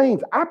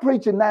Nazarenes. I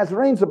preach in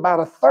Nazarenes about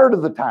a third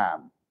of the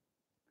time.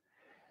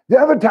 The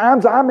other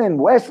times I'm in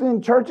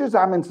Wesleyan churches,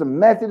 I'm in some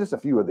Methodists, a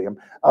few of them,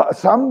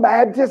 some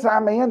Baptists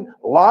I'm in,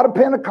 a lot of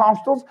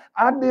Pentecostals.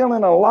 I deal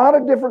in a lot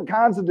of different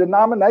kinds of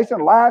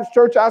denominations. Alliance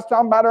Church I was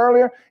talking about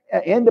earlier,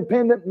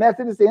 Independent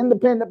Methodists,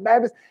 Independent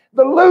Baptists.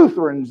 The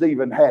Lutherans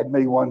even had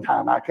me one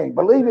time. I can't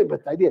believe it,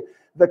 but they did.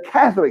 The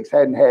Catholics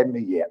hadn't had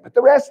me yet, but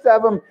the rest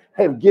of them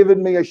have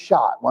given me a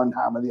shot one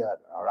time or the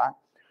other, all right?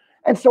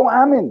 And so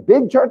I'm in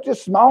big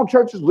churches, small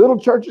churches, little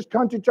churches,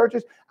 country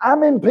churches.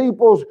 I'm in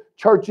people's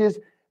churches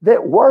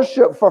that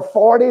worship for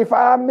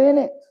 45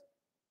 minutes.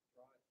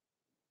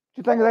 What do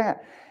you think of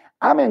that?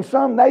 I'm in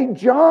some, they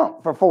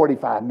jump for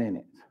 45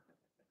 minutes.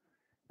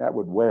 That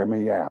would wear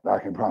me out, I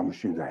can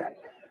promise you that.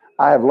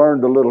 I have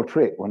learned a little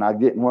trick. When I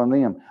get in one of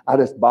them, I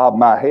just bob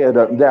my head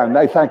up and down. And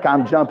they think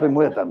I'm jumping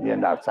with them, you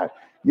know. So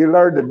you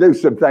learn to do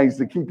some things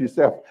to keep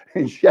yourself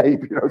in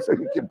shape, you know, so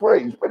you can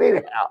preach. But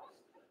anyhow,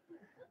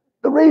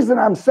 the reason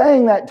I'm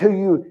saying that to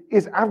you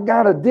is I've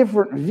got a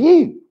different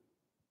view.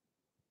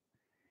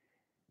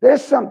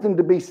 There's something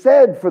to be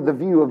said for the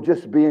view of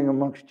just being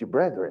amongst your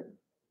brethren.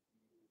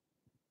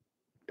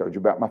 I told you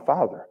about my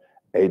father.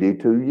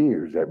 82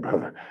 years, that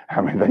brother.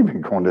 I mean, they've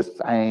been going to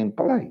the same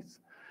place,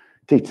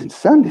 teaching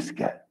Sunday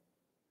school.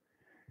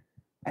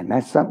 And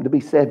that's something to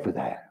be said for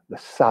that. The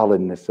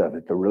solidness of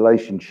it, the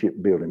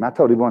relationship building. I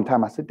told him one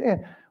time, I said,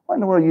 Dad, what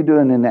in the world are you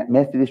doing in that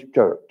Methodist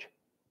church?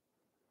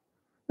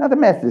 Now, the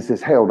Methodists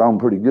has held on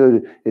pretty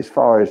good as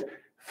far as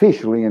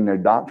officially in their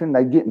doctrine.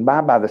 They're getting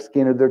by the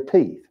skin of their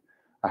teeth.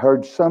 I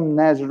heard some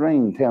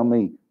Nazarene tell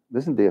me,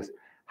 listen to this,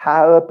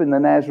 high up in the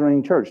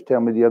Nazarene church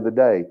tell me the other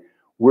day,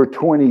 we're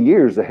 20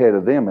 years ahead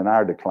of them in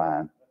our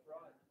decline.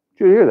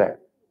 Did you hear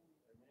that?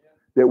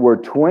 That we're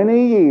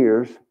 20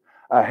 years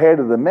ahead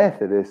of the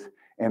Methodists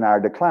in our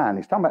decline.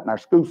 He's talking about in our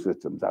school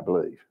systems, I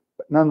believe.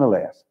 But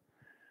nonetheless,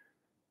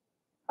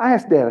 I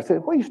asked Dad, I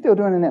said, what are you still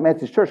doing in that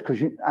Methodist church? Because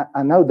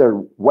I know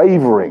they're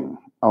wavering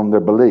on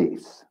their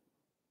beliefs.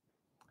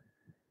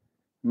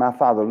 My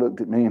father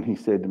looked at me and he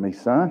said to me,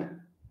 son,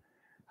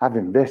 I've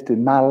invested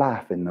my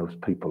life in those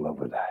people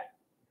over there.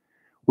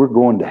 We're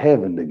going to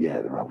heaven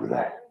together over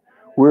there.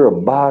 We're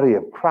a body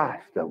of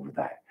Christ over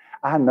there.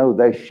 I know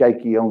they're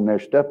shaky on their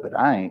stuff, but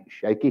I ain't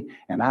shaky,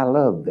 and I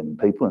love them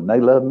people, and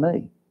they love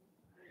me.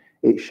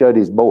 It shut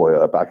his boy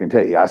up, I can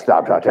tell you. I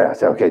stopped, I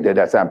said, okay, did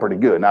that sound pretty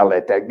good? And I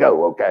let that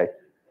go, okay?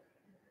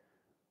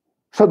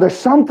 So there's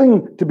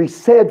something to be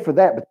said for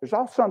that, but there's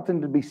also something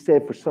to be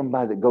said for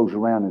somebody that goes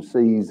around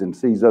and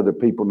sees other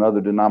people and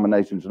other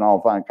denominations and all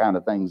kind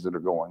of things that are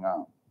going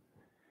on.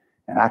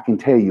 And I can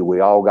tell you, we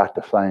all got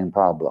the same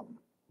problem.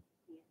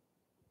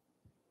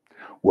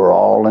 We're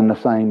all in the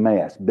same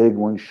mess. Big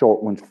ones,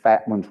 short ones,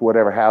 fat ones,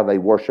 whatever, how they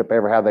worship,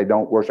 ever how they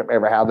don't worship,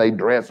 ever how they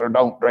dress or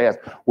don't dress.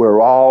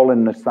 We're all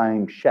in the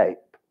same shape.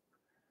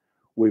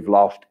 We've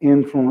lost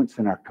influence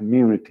in our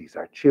communities,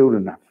 our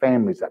children, our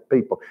families, our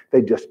people.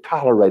 They just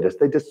tolerate us.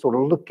 They just sort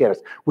of look at us.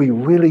 We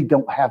really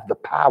don't have the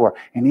power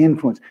and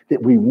influence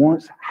that we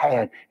once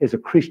had as a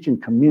Christian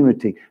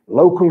community,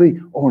 locally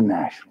or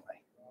nationally.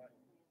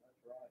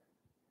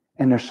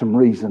 And there's some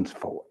reasons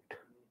for it.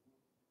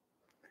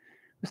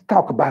 Let's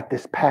talk about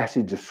this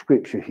passage of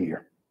Scripture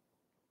here.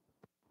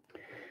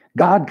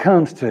 God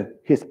comes to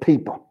his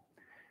people.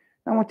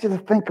 I want you to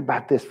think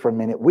about this for a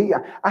minute.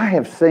 I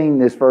have seen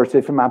this verse,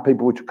 if my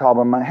people which are called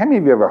by my name. How many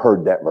of you ever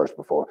heard that verse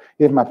before?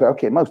 If my people,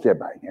 okay, most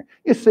everybody here.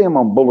 You see them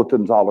on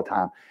bulletins all the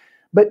time.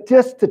 But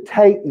just to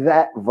take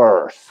that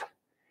verse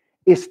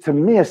is to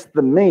miss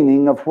the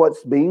meaning of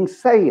what's being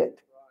said.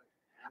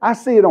 I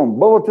see it on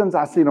bulletins.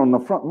 I see it on the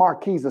front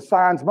marquees of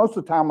signs. Most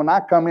of the time when I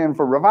come in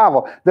for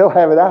revival, they'll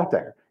have it out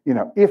there. You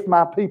know, if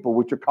my people,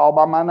 which are called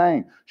by my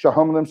name, shall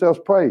humble themselves,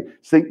 pray,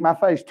 seek my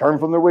face, turn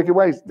from their wicked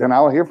ways, then I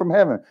will hear from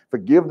heaven,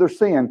 forgive their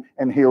sin,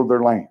 and heal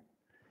their land.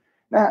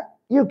 Now,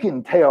 you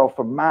can tell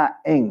from my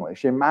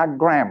English and my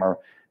grammar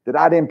that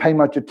I didn't pay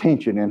much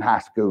attention in high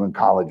school and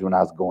college when I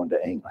was going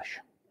to English.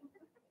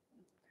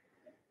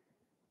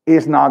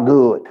 It's not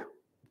good.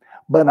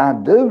 But I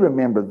do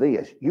remember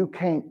this. You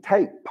can't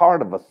take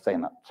part of a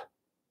sentence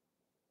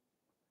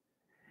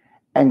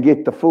and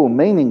get the full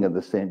meaning of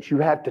the sentence. You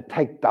have to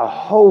take the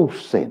whole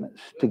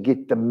sentence to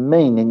get the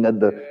meaning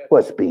of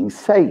what's being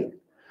said.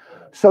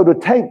 So to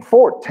take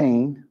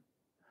 14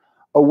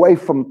 away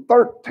from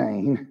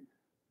 13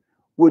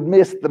 would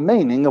miss the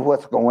meaning of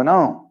what's going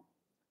on.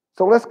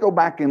 So let's go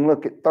back and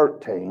look at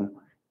 13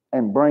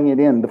 and bring it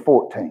into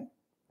 14.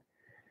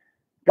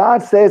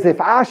 God says, if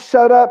I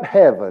shut up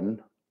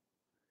heaven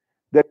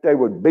that there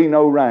would be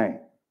no rain,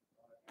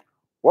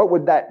 what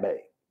would that be?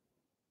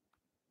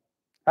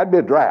 That'd be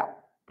a drought.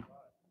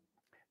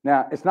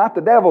 Now, it's not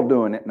the devil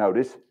doing it,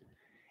 notice.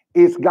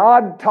 It's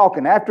God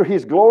talking. After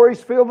his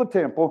glories fill the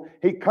temple,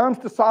 he comes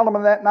to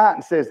Solomon that night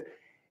and says,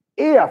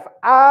 if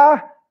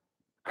I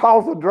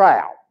cause a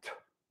drought,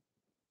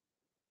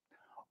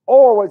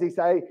 or what does he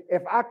say?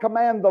 If I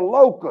command the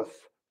locusts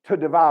to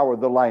devour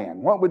the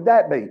land, what would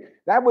that be?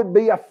 That would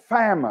be a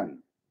famine.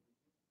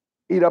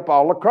 Eat up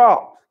all the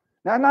crops.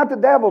 Now, not the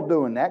devil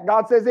doing that.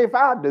 God says, if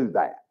I do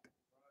that.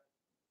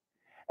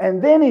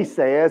 And then he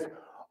says,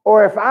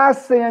 or if I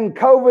send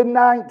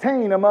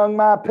COVID-19 among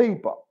my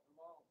people.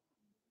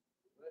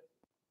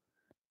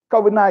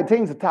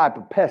 COVID-19 is a type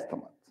of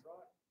pestilence.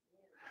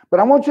 But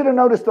I want you to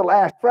notice the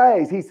last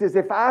phrase. He says,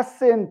 if I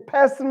send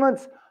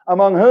pestilence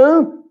among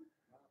who?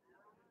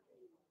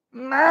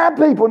 My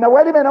people. Now,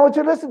 wait a minute. I want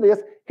you to listen to this.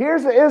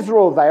 Here's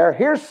Israel there.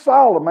 Here's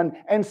Solomon.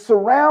 And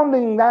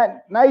surrounding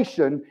that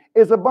nation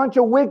is a bunch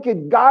of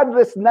wicked,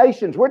 godless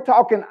nations. We're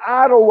talking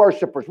idol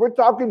worshipers. We're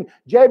talking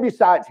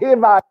Jebusites,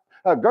 Hivites,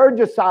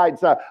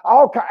 Gergesites,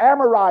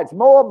 Amorites,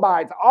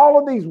 Moabites, all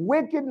of these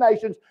wicked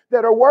nations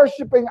that are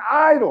worshiping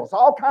idols,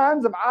 all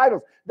kinds of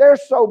idols. They're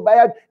so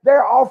bad,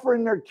 they're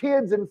offering their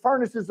kids in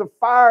furnaces of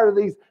fire to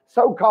these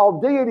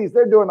so-called deities.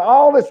 They're doing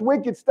all this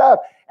wicked stuff.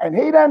 And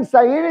he doesn't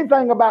say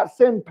anything about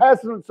send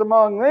pestilence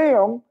among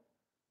them.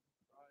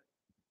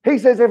 He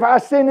says, if I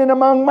send it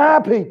among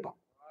my people.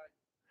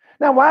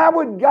 Now, why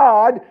would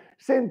God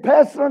send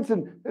pestilence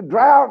and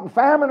drought and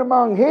famine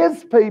among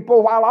his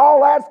people while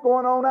all that's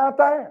going on out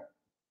there?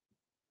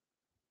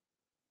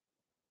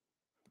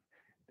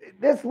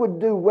 This would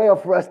do well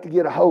for us to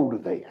get a hold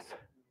of this.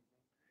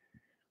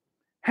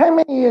 How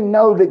many of you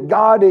know that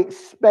God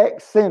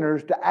expects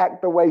sinners to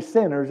act the way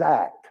sinners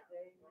act?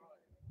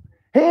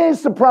 He ain't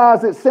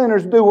surprised that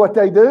sinners do what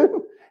they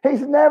do.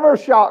 He's never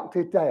shocked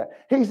at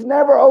that. He's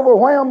never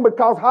overwhelmed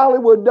because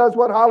Hollywood does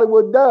what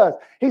Hollywood does.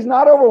 He's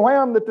not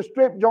overwhelmed that the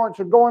strip joints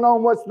are going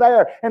on what's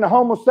there and the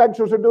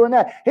homosexuals are doing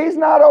that. He's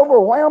not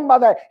overwhelmed by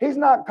that. He's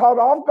not caught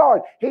off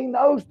guard. He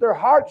knows their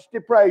heart's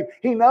depraved.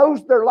 He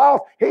knows they're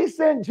lost. He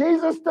sent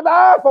Jesus to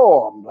die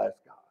for them, bless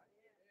God.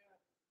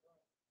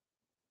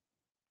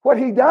 What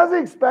he does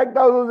expect,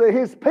 though, is that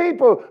his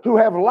people who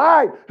have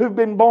light, who've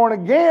been born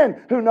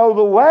again, who know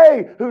the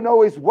way, who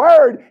know his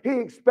word, he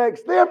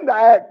expects them to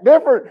act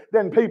different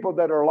than people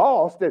that are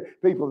lost and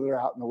people that are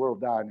out in the world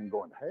dying and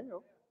going to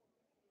hell.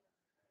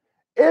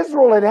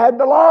 Israel had had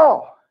the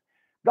law.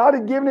 God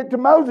had given it to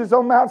Moses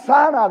on Mount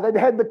Sinai. They'd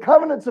had the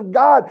covenants of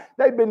God.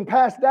 They'd been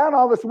passed down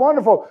all this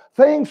wonderful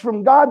things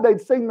from God.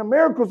 They'd seen the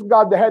miracles of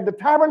God. They had the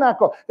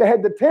tabernacle. They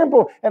had the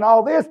temple and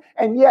all this.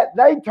 And yet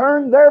they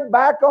turned their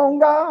back on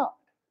God.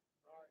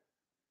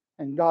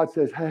 And God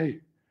says, hey,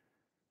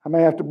 I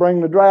may have to bring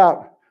the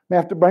drought. I may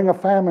have to bring a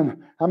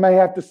famine. I may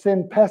have to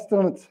send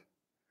pestilence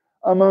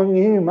among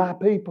you, my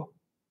people.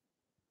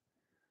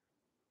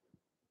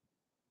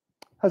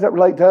 How does that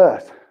relate to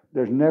us?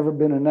 There's never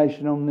been a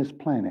nation on this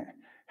planet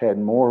had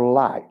more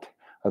light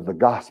of the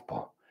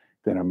gospel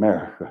than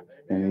America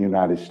and the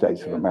United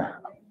States of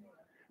America.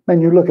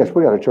 Man, you look at us,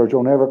 we got a church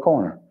on every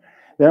corner.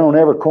 They're on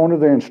every corner.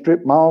 They're in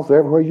strip malls.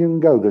 Everywhere you can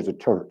go, there's a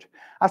church.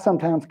 I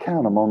sometimes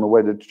count them on the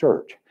way to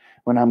church.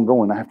 When I'm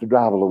going, I have to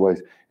drive a little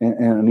ways in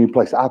a new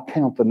place. I'll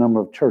count the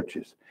number of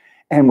churches.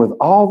 And with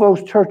all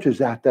those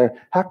churches out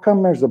there, how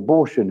come there's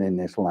abortion in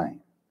this land?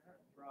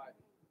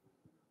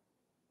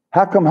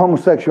 How come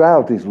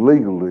homosexuality is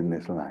legal in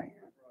this land?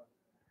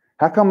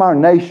 How come our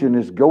nation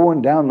is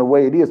going down the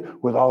way it is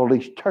with all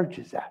these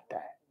churches out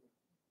there?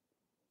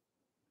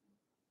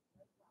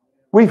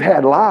 We've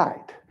had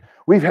light.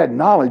 We've had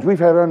knowledge. We've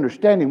had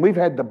understanding. We've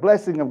had the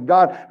blessing of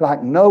God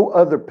like no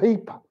other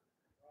people.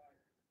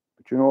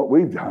 You know what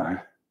we've done?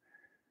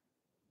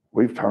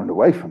 We've turned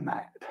away from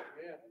that.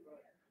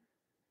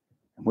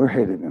 And we're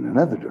headed in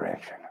another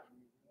direction.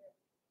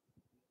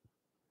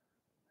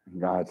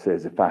 And God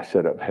says, if I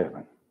shut up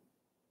heaven,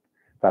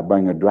 if I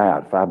bring a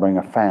drought, if I bring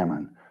a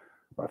famine,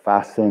 or if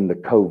I send the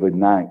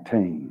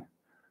COVID-19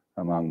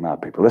 among my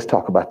people. Let's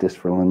talk about this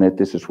for a minute.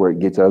 This is where it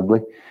gets ugly.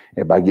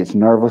 Everybody gets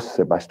nervous.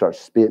 Everybody starts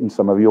spitting.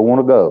 Some of you will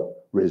want to go.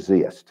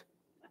 Resist.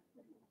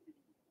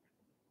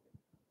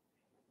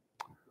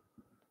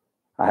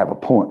 I have a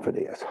point for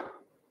this.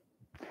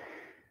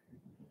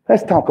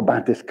 Let's talk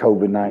about this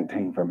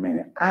COVID-19 for a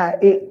minute.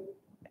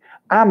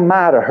 I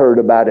might have heard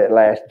about it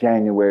last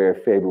January or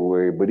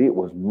February, but it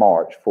was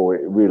March before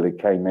it really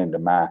came into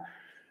my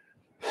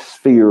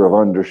sphere of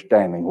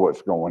understanding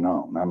what's going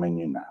on. I mean,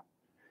 you know.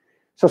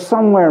 So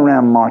somewhere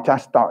around March, I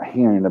start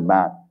hearing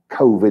about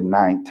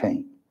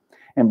COVID-19.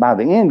 And by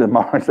the end of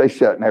March, they're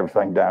shutting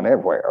everything down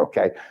everywhere.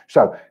 Okay,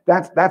 so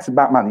that's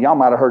about my. Y'all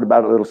might have heard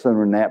about it a little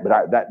sooner than that,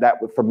 but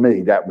that was for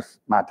me. That was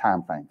my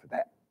time frame for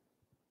that.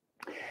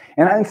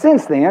 And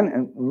since then,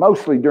 and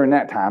mostly during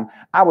that time,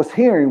 I was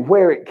hearing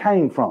where it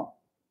came from.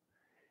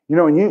 You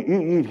know, and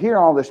you'd hear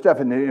all this stuff,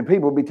 and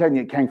people would be telling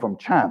you it came from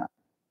China.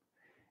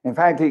 In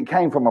fact, it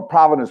came from a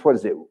province. What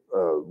is it?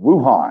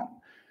 Wuhan,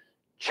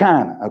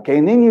 China, okay?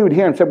 And then you would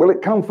hear them say, well,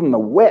 it come from the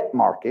wet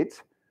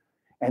markets.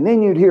 And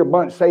then you'd hear a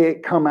bunch say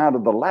it come out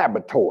of the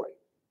laboratory.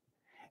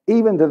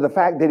 Even to the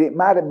fact that it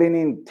might have been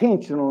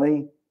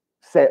intentionally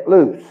set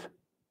loose.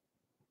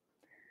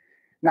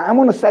 Now, I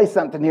want to say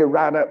something here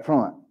right up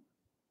front.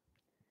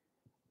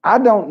 I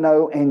don't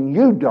know, and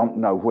you don't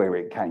know where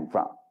it came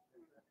from.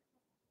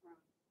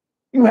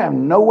 You have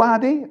no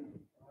idea.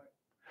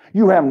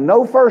 You have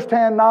no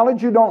firsthand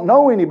knowledge. You don't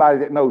know anybody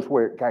that knows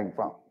where it came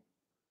from.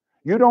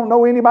 You don't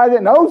know anybody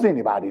that knows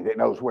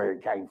where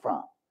it came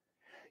from.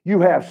 You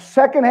have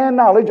secondhand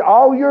knowledge.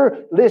 All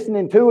you're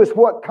listening to is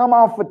what come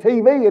off of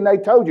TV, and they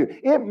told you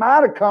it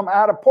might have come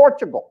out of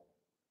Portugal.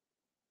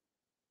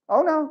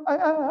 Oh,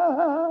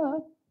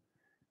 no.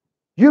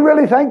 You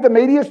really think the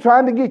media is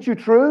trying to get you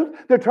truth?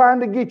 They're trying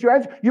to get you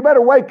answers? You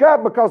better wake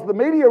up, because the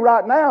media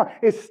right now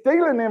is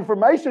stealing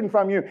information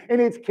from you, and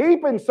it's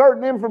keeping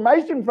certain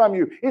information from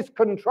you. It's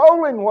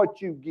controlling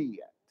what you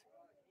get.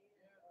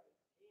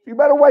 You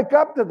better wake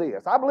up to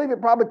this. I believe it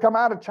probably come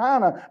out of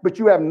China, but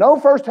you have no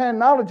firsthand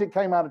knowledge it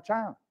came out of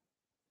China.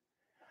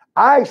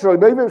 I actually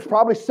believe it was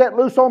probably set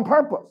loose on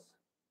purpose.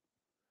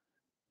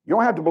 You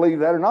don't have to believe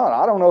that or not.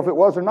 I don't know if it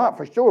was or not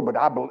for sure, but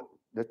I believe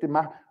that's in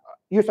my.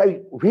 You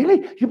say,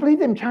 really? You believe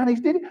them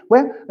Chinese did it?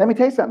 Well, let me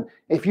tell you something.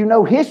 If you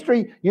know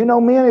history, you know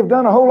men have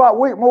done a whole lot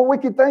more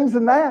wicked things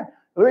than that.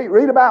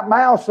 Read about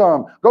Mao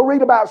some. Go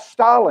read about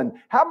Stalin.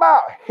 How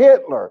about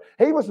Hitler?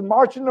 He was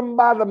marching them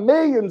by the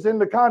millions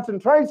into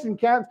concentration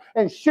camps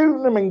and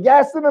shooting them and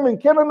gassing them and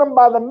killing them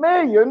by the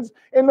millions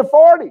in the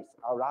 40s.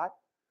 All right?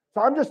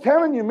 So I'm just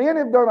telling you, men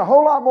have done a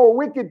whole lot more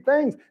wicked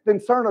things than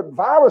turn a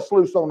virus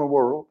loose on the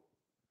world.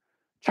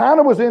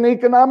 China was in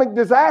economic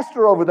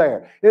disaster over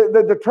there.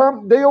 The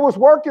Trump deal was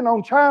working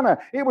on China.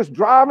 It was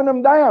driving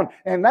them down,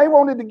 and they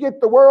wanted to get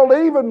the world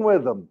even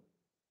with them.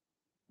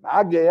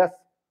 I guess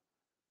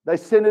they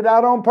sent it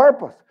out on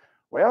purpose.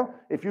 Well,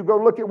 if you go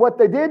look at what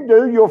they did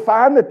do, you'll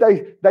find that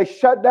they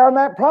shut down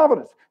that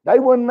province. They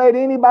wouldn't let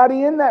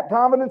anybody in that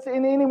province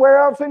in anywhere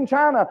else in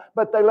China,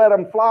 but they let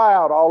them fly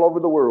out all over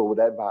the world with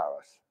that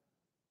virus.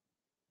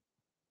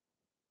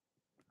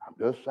 I'm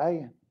just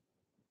saying.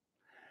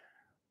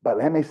 But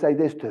let me say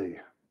this to you.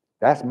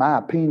 That's my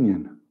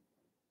opinion.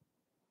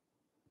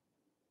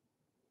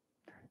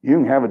 You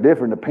can have a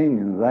different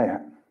opinion than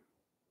that.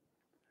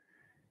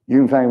 You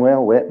can think,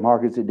 well, wet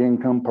markets, it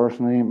didn't come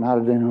personally, it might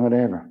have been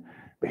whatever.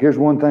 But here's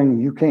one thing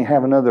you can't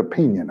have another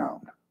opinion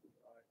on.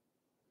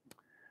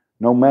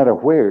 No matter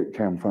where it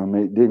came from,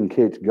 it didn't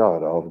catch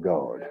God off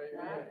guard.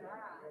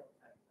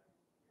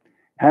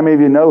 How many of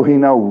you know He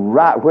knows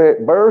right where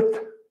it birthed,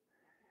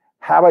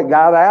 how it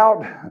got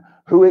out,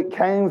 who it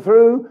came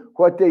through,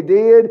 what they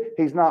did?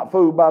 He's not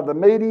fooled by the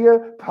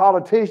media,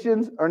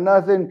 politicians, or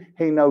nothing.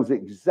 He knows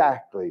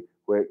exactly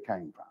where it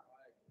came from.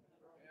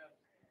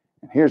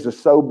 And here's a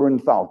sobering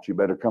thought you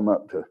better come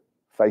up to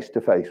face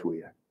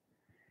with.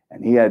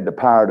 And He had the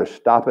power to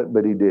stop it,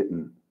 but He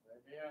didn't.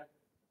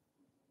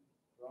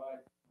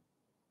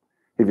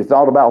 Have you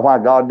thought about why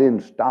God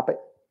didn't stop it?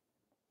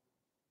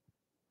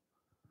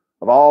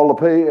 Of all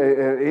the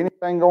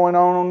anything going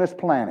on this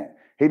planet,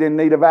 He didn't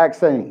need a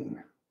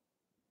vaccine.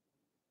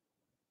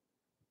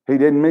 He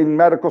didn't need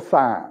medical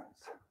science.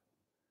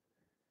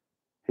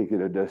 He could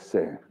have just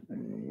said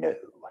no.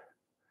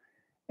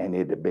 And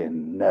it'd have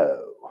been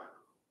no.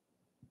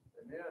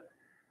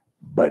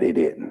 But He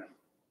didn't.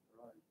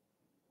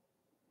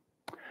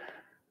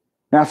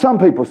 Now, some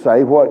people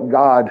say what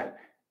God,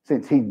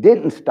 since He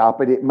didn't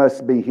stop it, it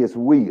must be His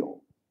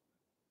will.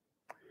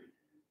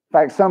 In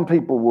fact, some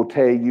people will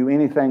tell you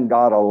anything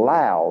God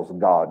allows,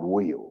 God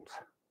wills.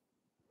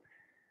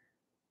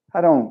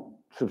 I don't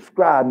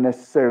subscribe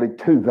necessarily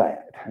to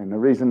that. And the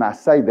reason I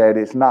say that,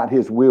 it's not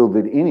His will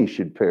that any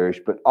should perish,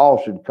 but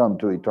all should come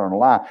to eternal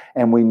life.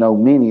 And we know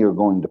many are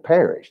going to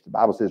perish. The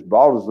Bible says,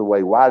 broad is the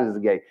way, wide is the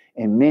gate,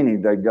 and many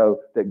that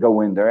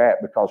go in thereat,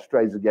 because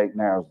straight is the gate,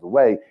 narrow is the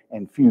way,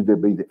 and few there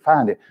be that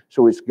find it.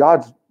 So it's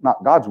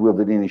not God's will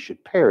that any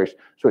should perish.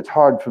 So it's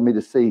hard for me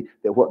to see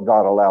that what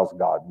God allows,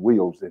 God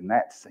wills in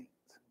that sense.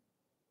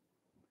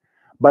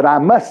 But I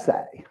must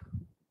say,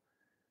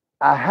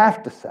 I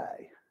have to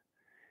say,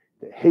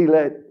 that He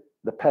let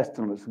the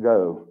pestilence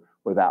go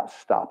without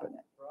stopping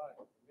it.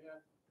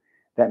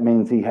 That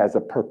means He has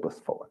a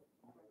purpose for it.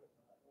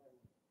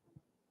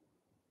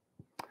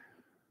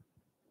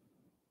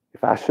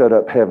 If I shut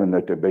up heaven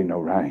that there be no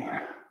rain,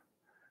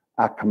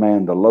 I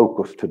command the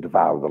locusts to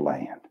devour the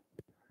land.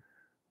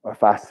 Or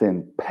if I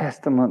send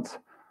pestilence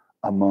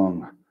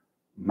among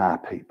my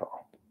people.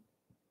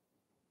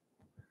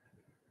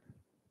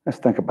 Let's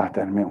think about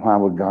that a minute. Why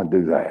would God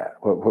do that?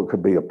 What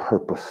could be a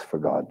purpose for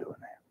God doing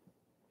that?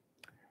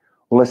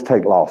 Well, let's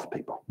take lost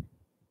people.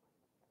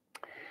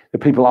 The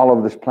people all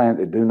over this planet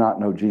that do not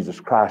know Jesus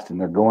Christ, and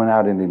they're going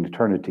out into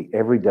eternity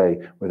every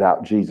day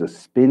without Jesus,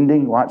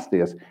 spending, watch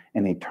this,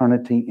 an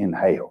eternity in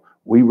hell.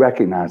 We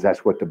recognize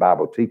that's what the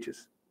Bible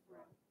teaches.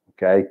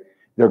 Okay?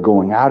 They're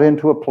going out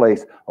into a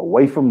place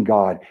away from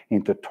God,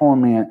 into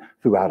torment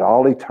throughout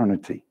all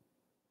eternity.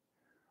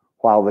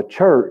 While the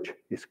church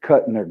is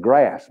cutting their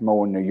grass,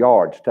 mowing their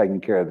yards,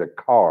 taking care of their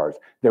cars.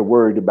 They're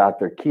worried about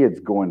their kids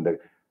going to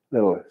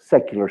little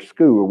secular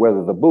school, or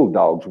whether the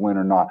Bulldogs win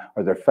or not,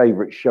 or their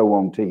favorite show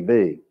on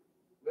TV.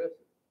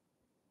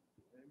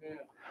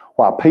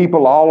 While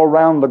people all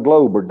around the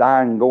globe are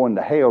dying and going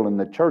to hell, and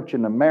the church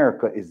in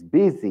America is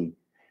busy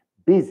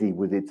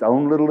with its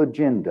own little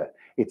agenda,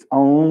 its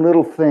own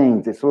little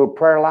things, its little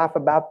prayer life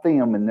about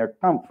them and their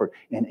comfort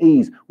and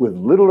ease, with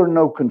little or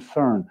no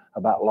concern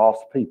about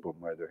lost people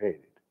and where they're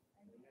headed.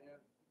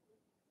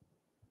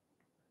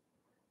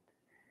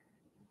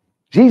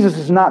 Jesus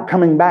is not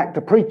coming back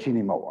to preach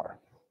anymore.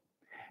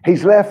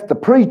 He's left the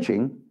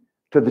preaching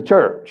to the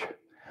church,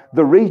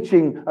 the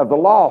reaching of the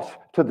lost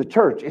to the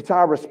church. It's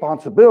our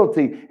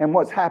responsibility. And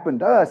what's happened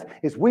to us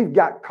is we've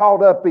got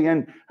caught up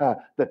in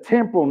the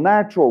temporal,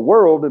 natural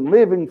world and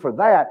living for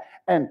that.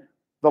 And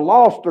the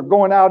lost are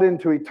going out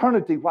into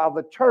eternity while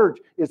the church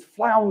is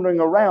floundering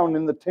around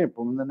in the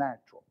temporal and the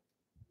natural.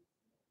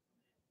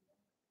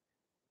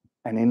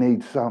 And he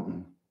needs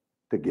something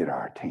to get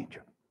our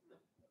attention.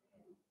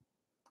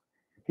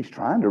 He's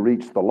trying to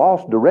reach the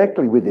lost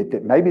directly with it,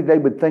 that maybe they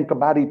would think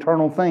about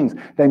eternal things.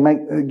 They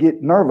might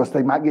get nervous.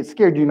 They might get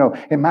scared,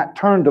 and might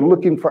turn to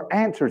looking for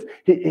answers.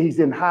 He's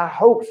in high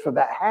hopes for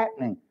that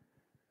happening.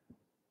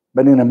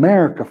 But in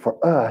America,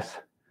 for us,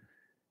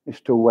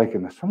 it's to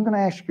awaken us. So I'm going to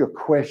ask you a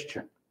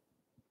question.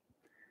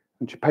 I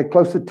want you to pay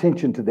close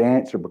attention to the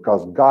answer,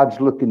 because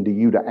God's looking to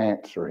you to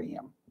answer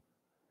him.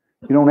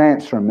 You don't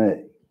answer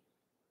me.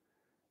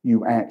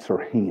 You answer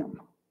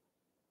him.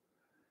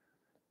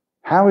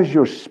 How is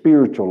your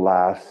spiritual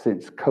life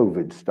since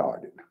COVID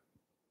started?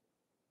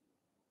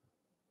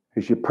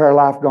 Has your prayer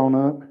life gone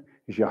up?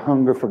 Has your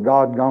hunger for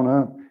God gone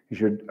up? Has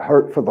your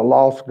hurt for the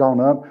lost gone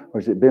up? Or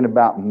has it been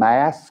about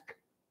mask?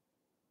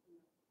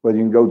 Whether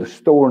you can go to the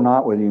store or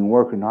not, whether you can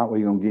work or not, whether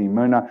you're going to get your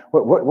money or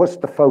not. What's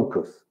the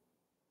focus?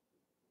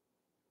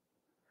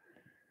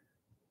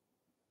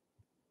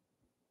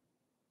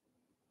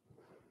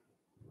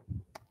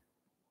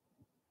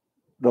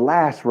 The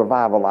last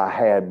revival I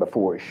had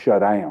before it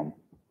shut down,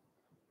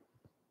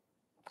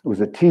 it was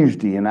a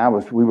Tuesday, and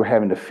we were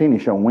having to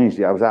finish on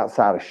Wednesday. I was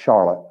outside of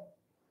Charlotte.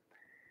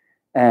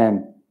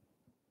 And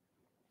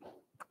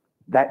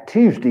that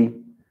Tuesday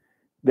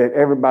that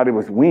everybody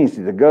was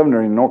Wednesday, the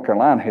governor in North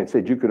Carolina had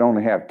said you could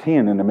only have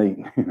 10 in the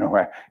meeting,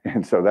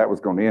 and so that was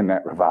going to end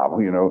that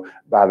revival,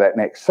 by that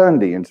next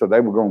Sunday. And so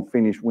they were going to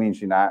finish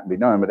Wednesday night and be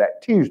done. But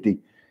that Tuesday,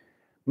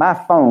 my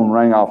phone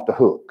rang off the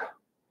hook.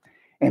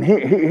 And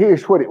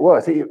here's what it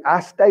was.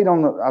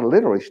 I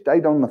literally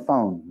stayed on the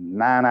phone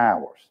 9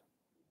 hours.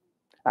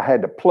 I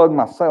had to plug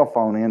my cell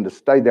phone in to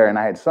stay there, and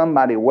I had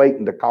somebody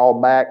waiting to call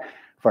back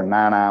for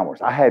 9 hours.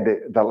 I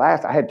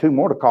had 2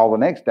 more to call the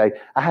next day.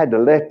 I had to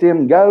let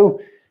them go.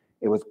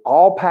 It was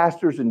all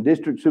pastors and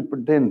district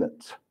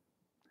superintendents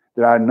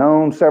that I'd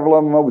known, several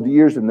of them over the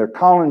years, and they're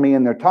calling me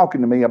and they're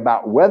talking to me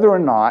about whether or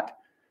not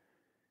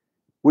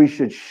we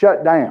should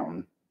shut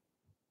down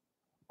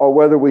or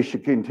whether we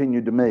should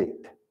continue to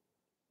meet.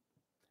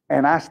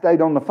 And I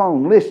stayed on the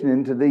phone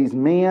listening to these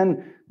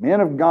men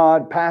of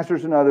God,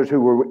 pastors and others, who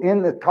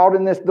were caught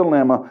in this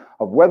dilemma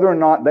of whether or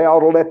not they ought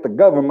to let the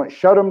government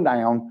shut them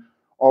down,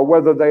 or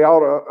whether they ought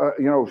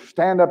to,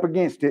 stand up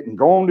against it and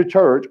go on to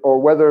church, or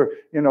whether,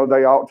 they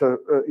ought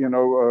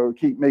to,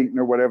 keep meeting,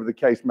 or whatever the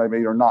case may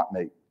be, or not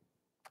meet.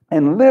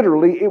 And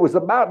literally, it was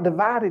about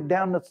divided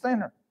down the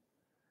center.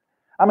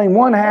 I mean,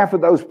 one half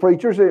of those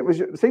preachers,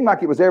 it seemed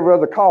like it was every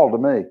other call to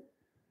me,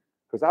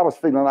 because I was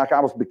feeling like I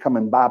was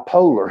becoming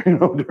bipolar,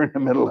 during the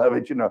middle of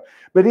it,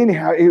 But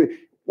anyhow,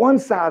 one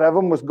side of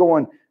them was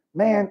going,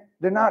 man,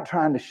 they're not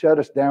trying to shut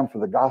us down for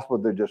the gospel.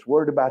 They're just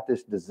worried about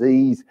this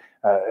disease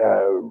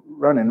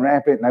running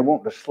rampant, and they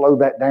want to slow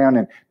that down.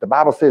 And the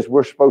Bible says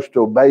we're supposed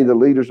to obey the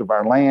leaders of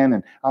our land.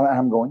 And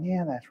I'm going,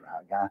 yeah, that's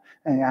right, guy.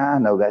 And I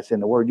know that's in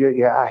the word.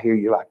 Yeah, I hear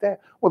you like that.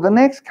 Well, the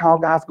next call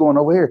guy's going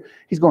over here.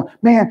 He's going,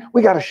 man,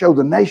 we got to show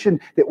the nation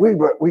that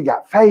we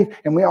got faith,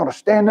 and we ought to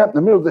stand up in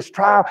the middle of this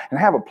trial and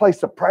have a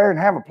place of prayer and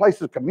have a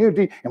place of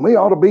community, and we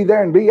ought to be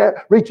there and be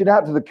reaching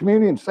out to the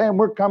community and saying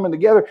we're coming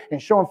together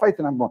and showing faith.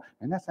 And I'm going,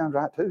 man, that sounds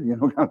right too,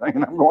 kind of thing.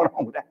 And I'm going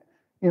on with that,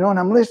 and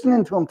I'm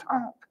listening to them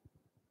talk.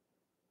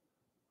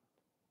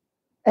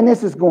 And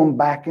this is going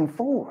back and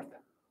forth.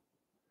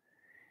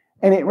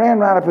 And it ran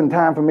right up in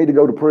time for me to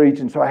go to preach,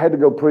 and so I had to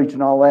go preach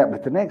and all that.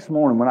 But the next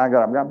morning when I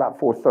got about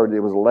 4:30,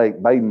 there was a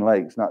lake, Baden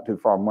Lake's not too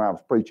far from where I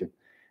was preaching.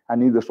 I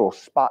knew this little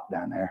spot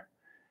down there.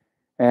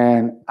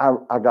 And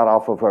I got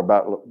off of her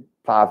about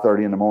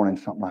 5:30 in the morning,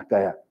 something like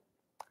that.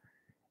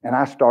 And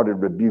I started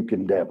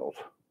rebuking devils.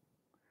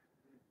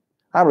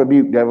 I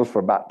rebuked devils for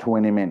about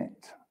 20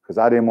 minutes because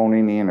I didn't want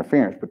any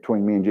interference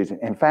between me and Jesus.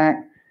 In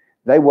fact,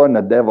 there wasn't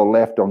a devil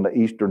left on the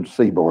eastern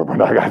seaboard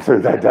when I got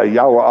through that day.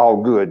 Y'all were all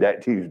good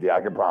that Tuesday, I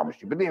can promise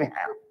you. But anyhow,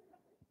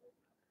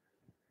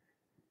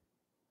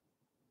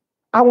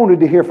 I wanted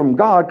to hear from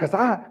God because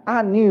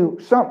I knew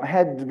something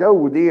had to go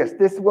with this.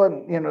 This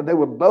wasn't, they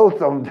were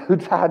both on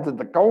two sides of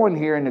the coin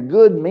here, and the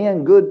good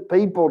men, good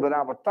people that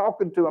I was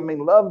talking to,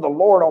 love the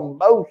Lord on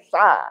both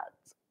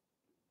sides.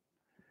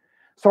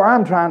 So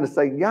I'm trying to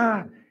say,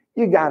 God,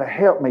 you got to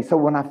help me. So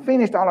when I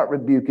finished all that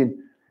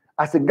rebuking,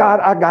 I said, God,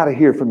 I got to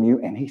hear from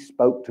you. And he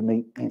spoke to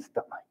me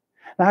instantly.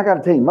 Now, I got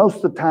to tell you, most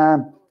of the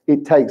time,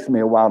 it takes me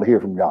a while to hear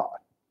from God.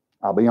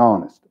 I'll be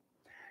honest.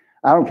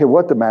 I don't care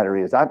what the matter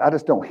is. I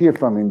just don't hear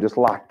from him just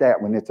like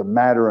that when it's a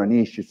matter or an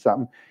issue,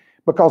 something.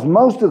 Because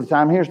most of the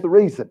time, here's the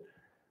reason.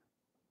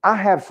 I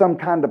have some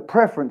kind of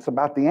preference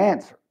about the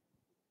answer.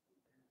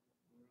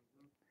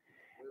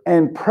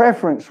 And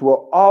preference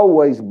will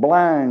always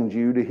blind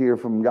you to hear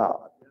from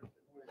God.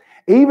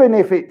 Even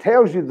if it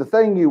tells you the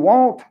thing you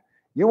won't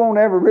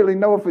ever really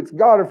know if it's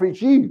God or if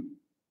it's you.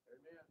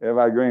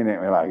 Everybody agreeing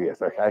at me like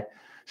this, okay?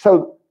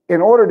 So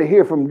in order to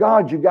hear from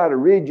God, you got to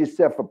rid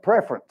yourself of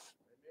preference.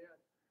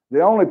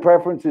 The only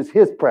preference is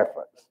his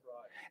preference.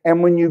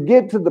 And when you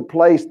get to the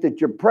place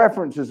that your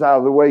preference is out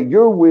of the way,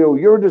 your will,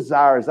 your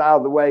desire is out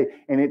of the way,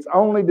 and it's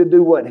only to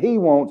do what he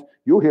wants,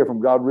 you'll hear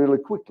from God really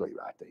quickly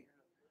right there.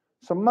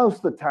 So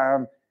most of the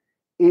time,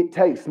 it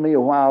takes me a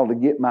while to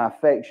get my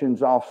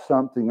affections off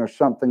something or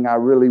something I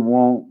really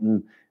want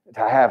and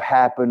to have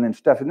happen and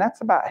stuff. And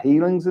that's about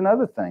healings and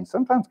other things.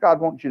 Sometimes God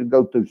wants you to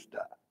go through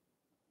stuff.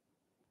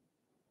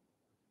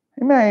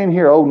 You may ain't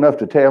here old enough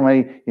to tell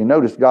me, you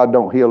notice God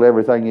don't heal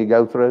everything you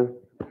go through.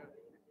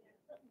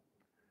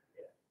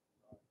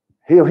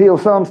 He'll heal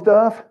some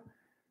stuff.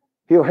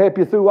 He'll help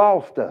you through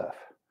all stuff.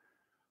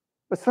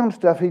 But some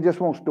stuff he just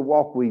wants to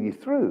walk with you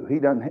through. He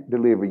doesn't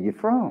deliver you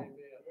from.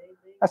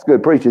 That's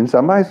good preaching.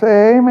 Somebody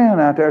say amen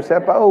out there,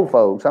 except for old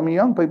folks. Some of you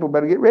young people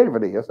better get ready for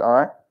this, all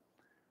right?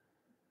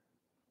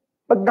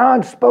 But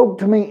God spoke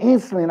to me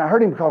instantly, and I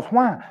heard him because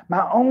why?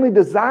 My only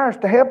desire is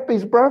to help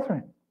these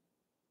brethren.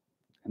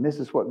 And this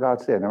is what God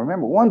said. Now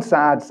remember, one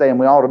side saying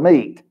we ought to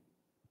meet.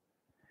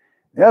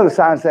 The other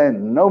side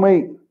saying no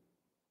meat.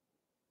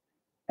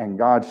 And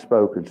God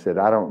spoke and said,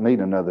 I don't need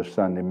another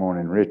Sunday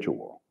morning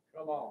ritual.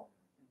 Come on.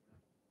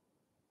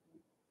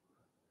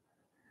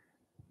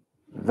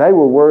 They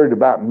were worried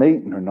about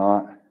meeting or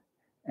not,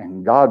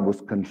 and God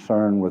was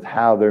concerned with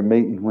how they're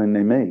meeting when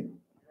they meet.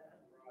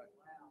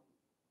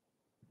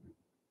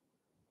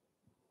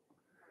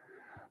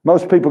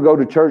 Most people go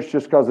to church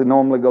just because they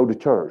normally go to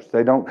church.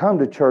 They don't come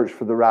to church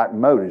for the right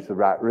motives, the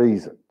right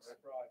reasons.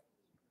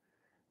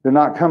 They're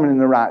not coming in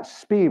the right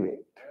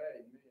spirit.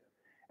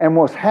 And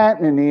what's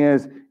happening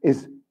is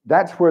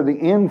that's where the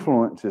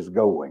influence is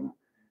going.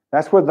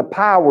 That's where the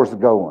power's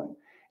going.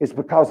 It's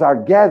because our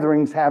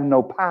gatherings have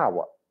no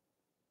power.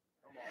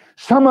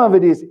 Some of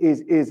it is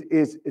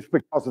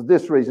because of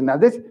this reason. Now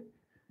this,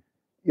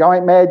 y'all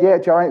ain't mad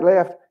yet? Y'all ain't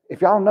left?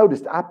 If y'all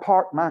noticed, I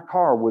parked my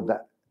car with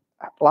the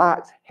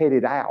lights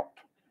headed out.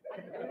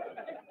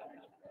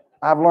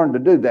 I've learned to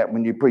do that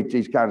when you preach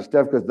these kind of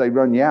stuff because they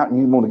run you out and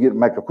you want to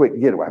make a quick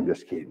getaway. I'm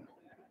just kidding.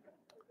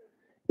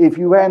 If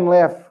you hadn't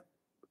left,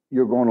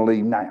 you're going to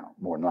leave now,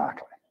 more than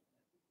likely.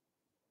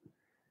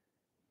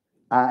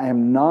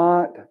 I'm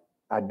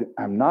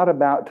not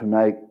about to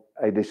make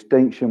a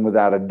distinction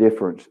without a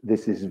difference.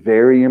 This is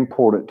very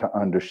important to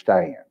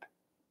understand.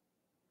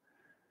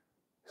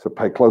 So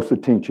pay close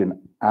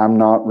attention. I'm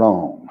not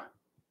wrong.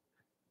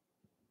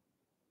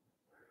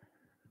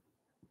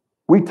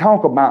 We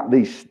talk about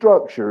these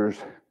structures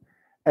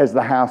as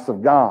the house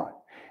of God.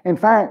 In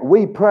fact,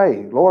 we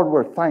pray, Lord,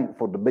 we're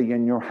thankful to be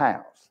in your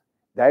house.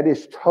 That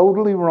is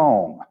totally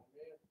wrong.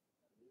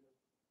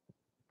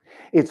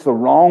 It's the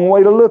wrong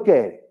way to look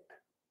at it.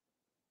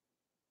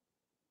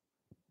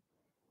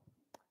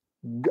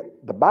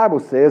 The Bible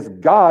says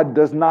God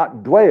does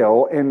not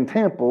dwell in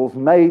temples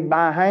made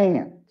by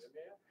hands.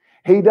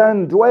 He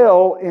doesn't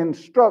dwell in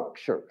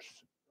structures.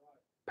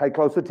 Pay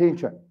close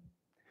attention.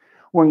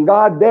 When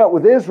God dealt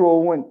with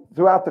Israel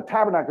throughout the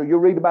tabernacle, you'll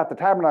read about the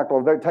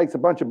tabernacle. It takes a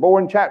bunch of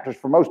boring chapters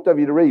for most of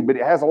you to read, but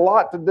it has a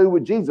lot to do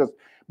with Jesus.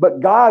 But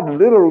God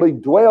literally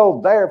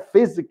dwelled there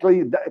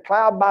physically,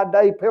 cloud by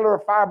day, pillar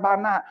of fire by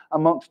night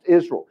amongst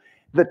Israel.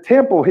 The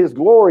temple, his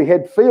glory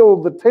had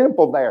filled the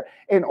temple there.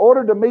 In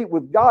order to meet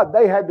with God,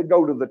 they had to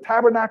go to the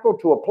tabernacle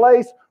to a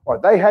place, or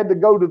they had to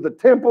go to the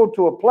temple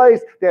to a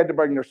place. They had to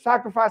bring their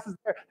sacrifices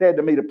there. They had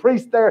to meet a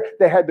priest there.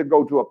 They had to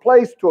go to a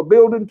place, to a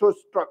building, to a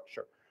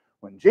structure.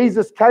 When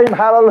Jesus came,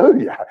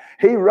 hallelujah,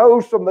 he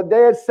rose from the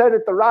dead, sat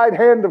at the right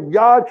hand of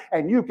God,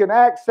 and you can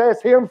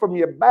access him from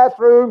your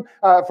bathroom,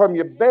 from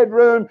your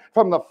bedroom,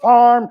 from the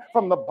farm,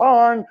 from the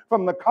barn,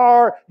 from the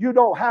car. You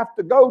don't have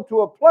to go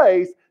to a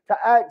place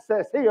to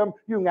access him.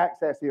 You can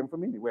access him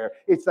from anywhere.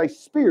 It's a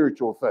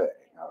spiritual thing,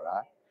 all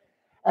right?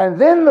 And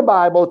then the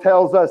Bible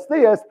tells us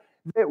this,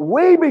 that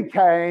we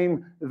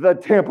became the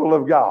temple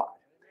of God.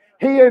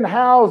 He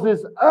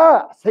inhouses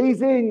us.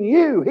 He's in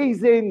you.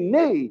 He's in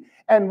me.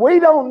 And we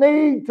don't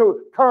need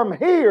to come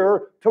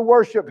here to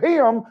worship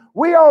him.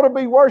 We ought to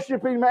be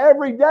worshiping him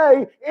every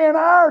day in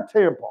our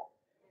temple.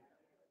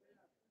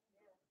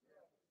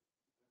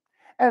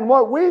 And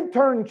what we've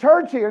turned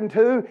church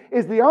into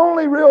is the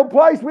only real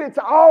place. It's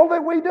all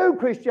that we do,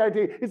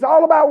 Christianity. It's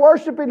all about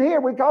worshiping here.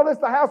 We call this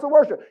the house of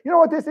worship. You know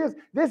what this is?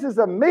 This is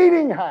a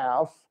meeting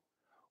house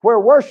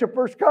where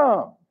worshipers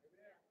come.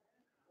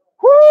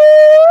 Woo!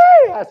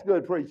 That's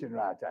good preaching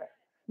right there.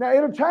 Now,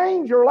 it'll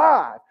change your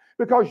life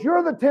because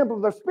you're the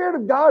temple. The Spirit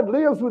of God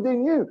lives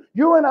within you.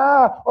 You and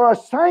I are a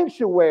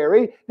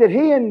sanctuary that He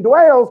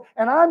indwells,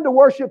 and I'm to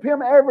worship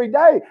Him every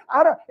day.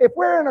 If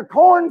we're in a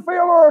cornfield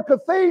or a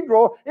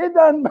cathedral, it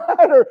doesn't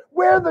matter.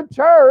 We're the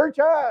church,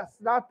 us,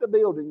 not the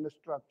building, the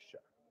structure.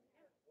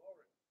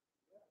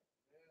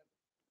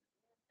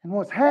 And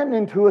what's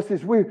happening to us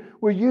is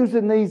we're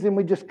using these and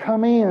we just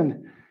come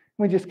in.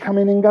 We just come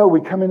in and go. We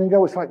come in and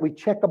go. It's like we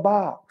check a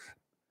box.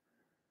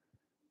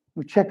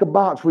 We check a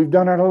box. We've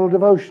done our little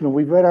devotional.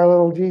 We've read our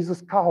little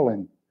Jesus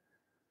calling.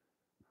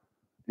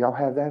 Y'all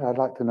have that? I'd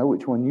like to know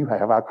which one you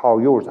have. I'll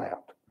call yours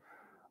out.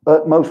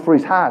 Utmost for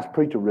His highest,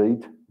 preacher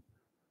reads.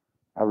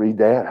 I read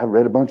that. I've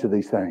read a bunch of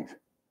these things.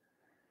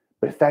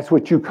 But if that's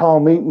what you call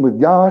meeting with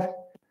God,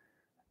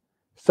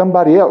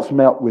 somebody else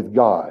met with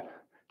God.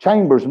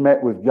 Chambers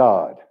met with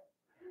God.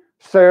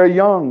 Sarah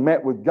Young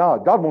met with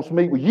God. God wants to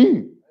meet with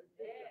you.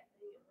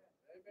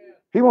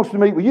 He wants to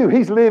meet with you.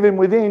 He's living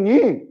within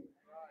you.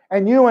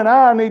 And you and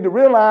I need to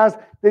realize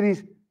that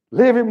He's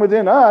living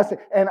within us,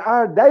 and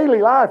our daily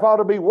life ought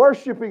to be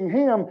worshiping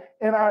Him.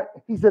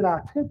 He's in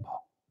our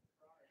temple.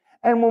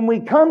 And when we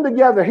come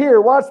together here,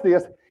 watch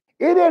this,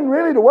 it isn't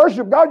really to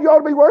worship God. You ought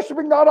to be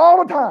worshiping God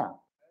all the time.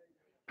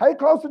 Pay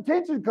close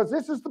attention, because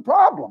this is the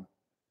problem.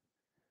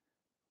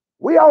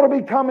 We ought to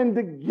be coming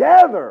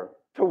together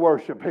to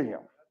worship Him.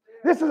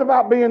 This is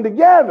about being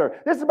together.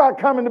 This is about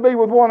coming to be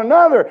with one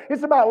another.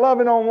 It's about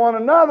loving on one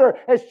another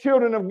as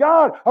children of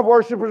God, of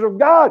worshipers of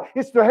God.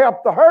 It's to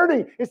help the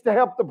hurting. It's to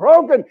help the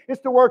broken.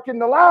 It's to work in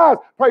the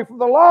lives. Pray for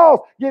the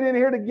lost. Get in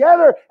here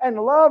together and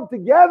love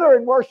together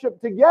and worship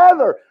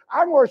together. I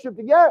can worship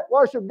together,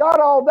 worship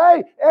God all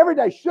day, every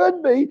day.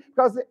 Should be,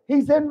 because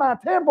He's in my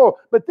temple.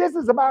 But this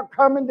is about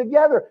coming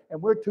together, and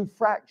we're too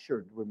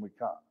fractured when we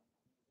come.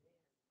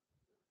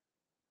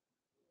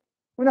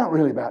 We're not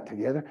really about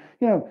together.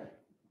 You know,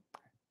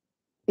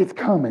 it's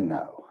coming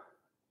though.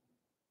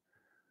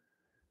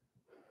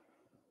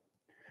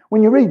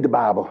 When you read the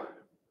Bible,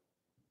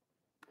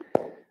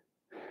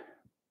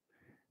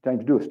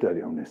 James, do a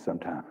study on this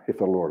sometime, if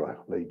the Lord will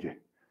lead you.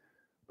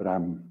 But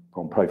I'm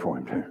going to pray for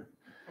him too.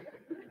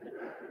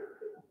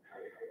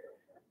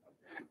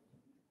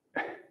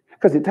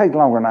 Because it takes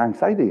longer than I can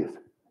say this.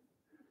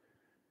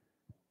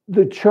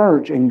 The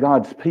church and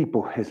God's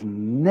people has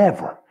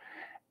never,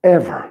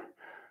 ever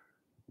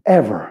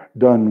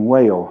done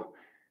well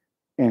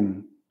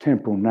in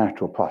temporal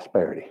natural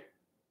prosperity.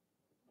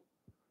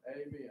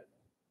 Amen.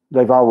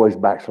 They've always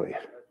backslid.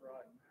 That's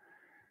right.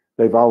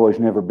 They've always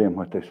never been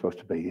what they're supposed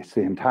to be. It's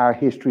the entire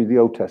history of the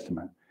Old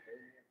Testament.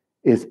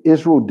 Is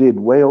Israel did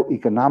well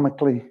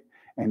economically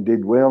and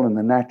did well in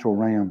the natural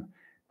realm,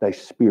 they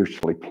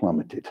spiritually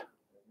plummeted.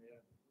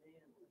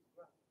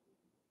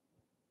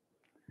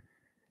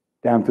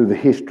 Down through the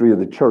history of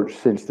the church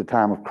since the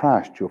time of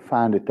Christ, you'll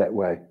find it that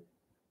way.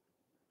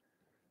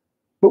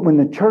 But when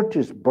the church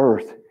is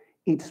birthed,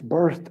 it's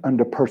birthed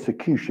under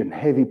persecution,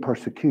 heavy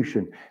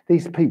persecution.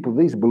 These people,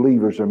 these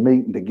believers are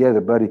meeting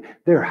together, buddy.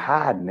 They're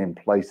hiding in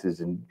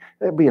places and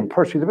they're being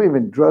persecuted. They've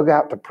been drug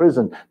out to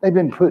prison. They've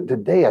been put to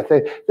death.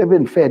 They've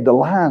been fed to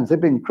lions. They've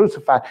been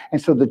crucified.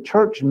 And so the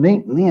church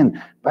meeting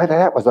in, buddy,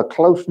 that was a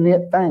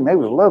close-knit thing. They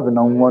was loving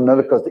on one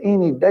another because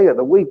any day of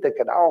the week they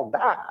could all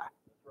die.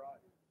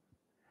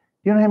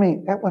 You know what I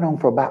mean? That went on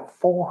for about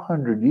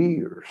 400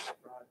 years.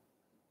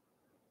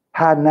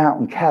 Hiding out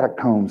in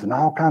catacombs and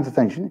all kinds of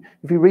things.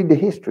 If you read the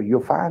history,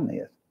 you'll find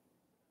this.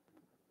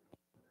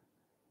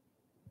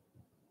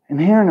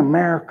 And here in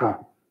America,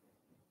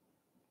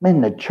 man,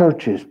 the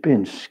church has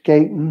been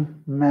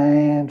skating,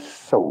 man,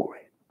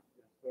 soaring.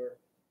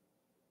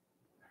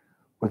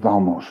 With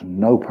almost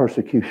no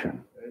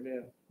persecution.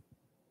 Amen.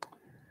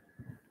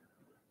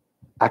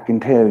 I can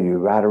tell you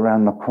right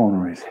around the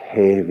corner is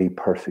heavy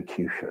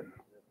persecution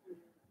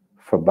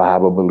for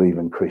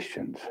Bible-believing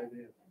Christians. Amen.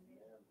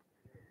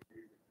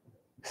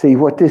 See,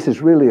 what this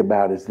is really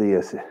about is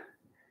this.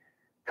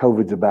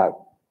 COVID's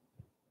about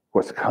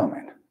what's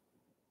coming.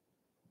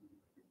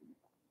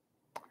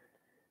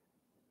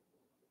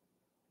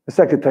 The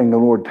second thing the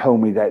Lord told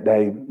me that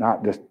day,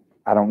 not just,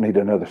 I don't need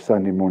another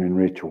Sunday morning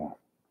ritual,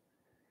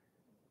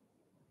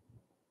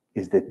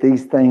 is that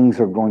these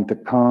things are going to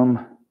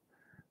come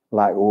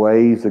like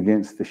waves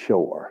against the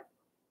shore.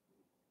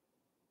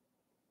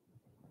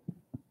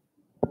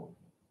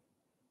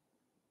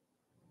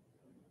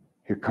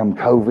 Here come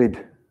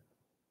COVID.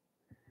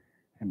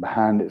 And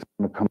behind it's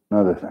going to come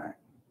another thing.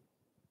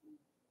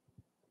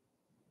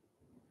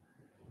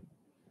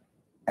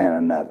 And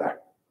another.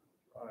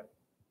 Right.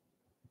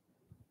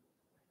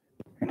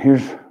 And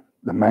here's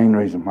the main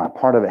reason why.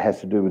 Part of it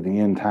has to do with the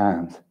end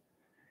times.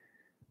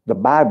 The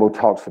Bible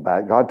talks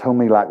about it. God told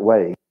me like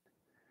waves.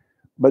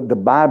 But the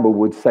Bible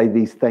would say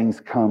these things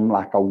come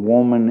like a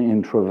woman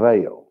in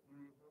travail.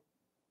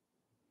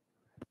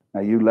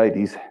 Now you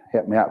ladies,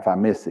 help me out if I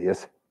miss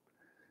this.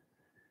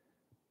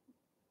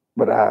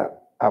 But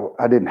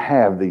I didn't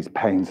have these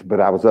pains, but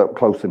I was up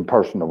close and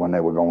personal when they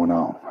were going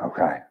on,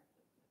 okay?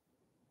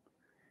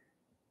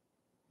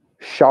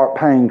 Sharp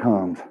pain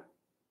comes,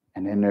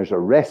 and then there's a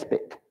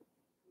respite.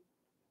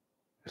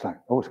 It's like,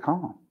 oh, it's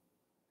calm.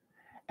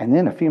 And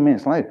then a few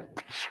minutes later,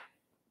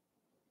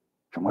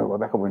 somewhere way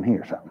back over in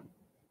here or something.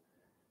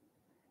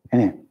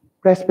 And then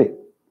respite.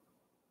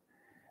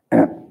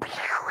 And then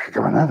here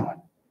come another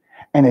one.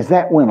 And as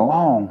that went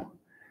along,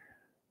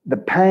 the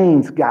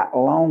pains got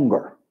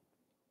longer.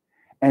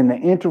 And the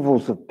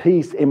intervals of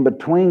peace in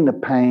between the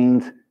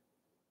pains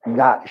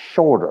got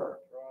shorter.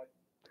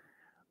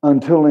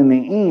 Until in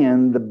the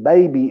end, the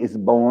baby is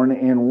born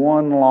in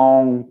one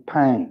long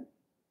pain.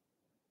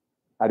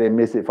 I didn't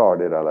miss it far,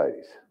 did I,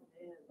 ladies?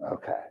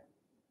 Okay.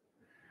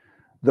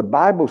 The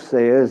Bible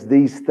says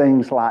these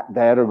things like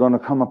that are going to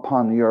come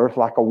upon the earth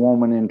like a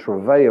woman in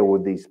travail,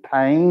 with these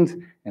pains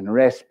and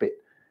respite.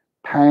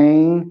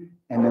 Pain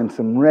and then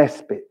some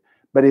respite.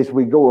 But as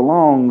we go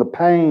along, the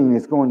pain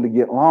is going to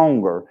get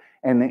longer,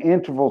 and the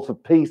intervals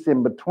of peace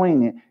in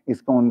between it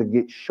is going to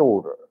get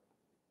shorter.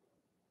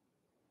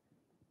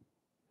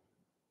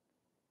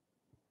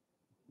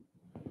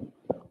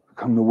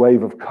 Come the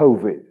wave of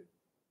COVID.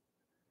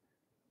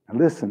 Now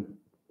listen,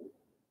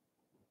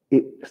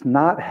 it's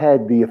not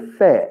had the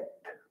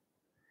effect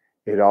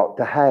it ought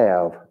to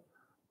have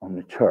on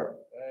the church.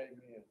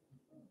 Amen.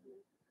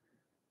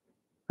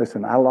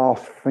 Listen, I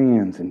lost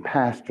friends and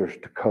pastors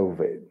to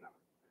COVID.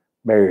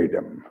 Buried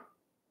them.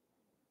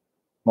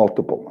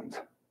 Multiple ones.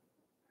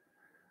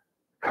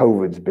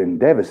 COVID's been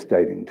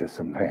devastating to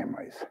some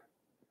families.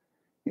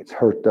 It's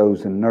hurt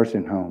those in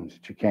nursing homes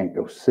that you can't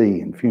go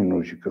see, and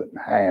funerals you couldn't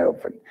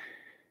have, and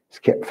it's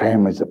kept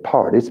families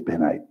apart. It's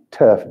been a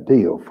tough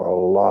deal for a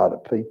lot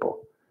of people.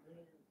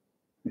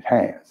 It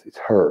has. It's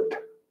hurt.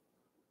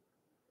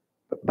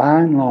 But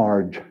by and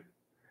large,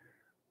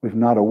 we've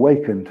not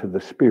awakened to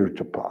the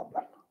spiritual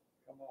problem.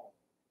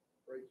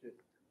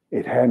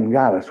 It hadn't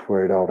got us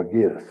where it ought to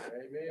get us.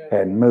 Amen.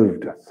 Hadn't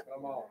moved us.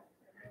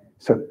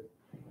 So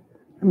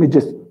let me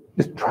just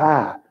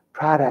try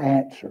to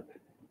answer.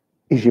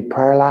 Is your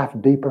prayer life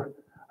deeper?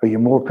 Are you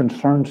more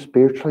concerned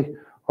spiritually?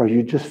 Or are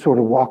you just sort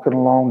of walking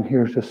along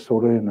here just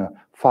sort of in a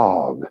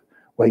fog,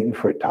 waiting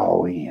for it to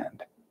all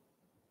end?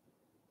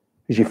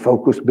 Has your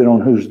focus been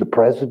on who's the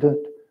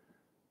president?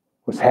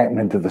 What's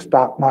happening to the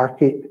stock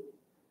market?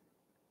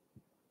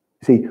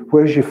 See,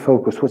 where's your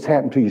focus? What's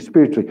happened to you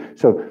spiritually?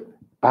 So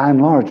by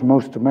and large,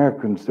 most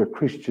Americans, their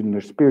Christian,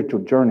 their spiritual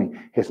journey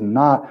has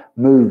not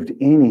moved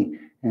any.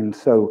 And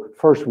so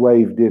first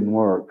wave didn't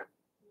work.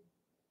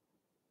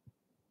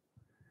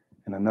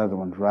 And another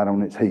one's right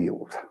on its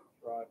heels.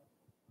 Right.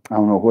 I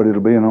don't know what it'll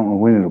be, and I don't know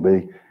when it'll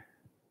be,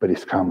 but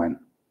it's coming.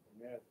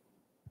 Amen.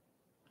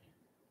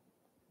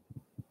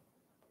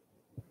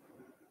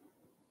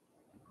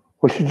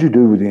 What should you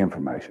do with the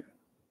information?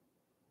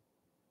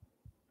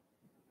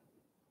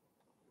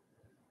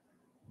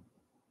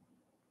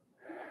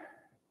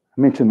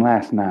 I mentioned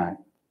last night,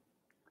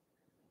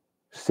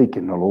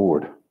 seeking the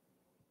Lord.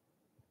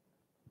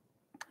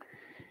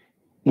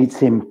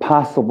 It's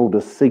impossible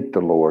to seek the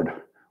Lord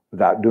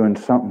without doing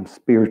something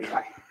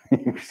spiritually.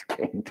 You just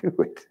can't do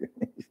it.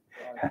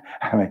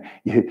 I mean,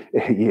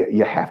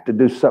 you have to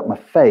do something of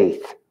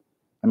faith.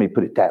 Let me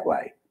put it that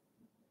way.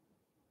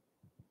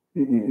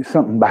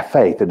 Something by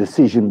faith, a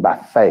decision by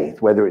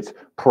faith, whether it's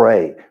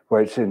pray,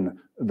 whether it's in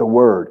the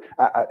Word.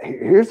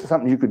 Here's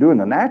something you could do in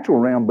the natural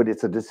realm, but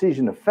it's a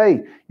decision of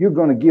faith. You're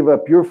going to give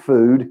up your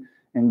food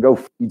and go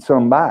feed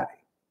somebody.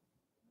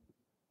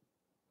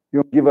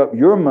 You'll give up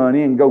your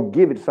money and go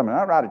give it to somebody.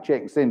 Not write a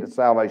check and send it to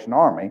Salvation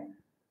Army.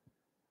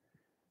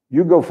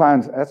 You go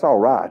find, that's all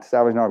right.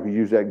 Salvation Army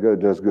use that good,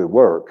 does good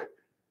work.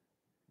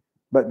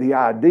 But the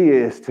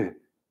idea is to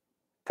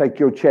take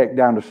your check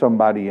down to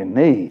somebody in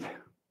need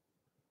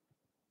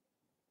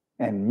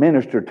and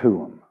minister to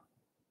them.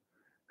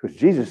 Because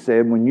Jesus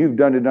said, when you've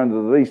done it unto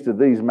the least of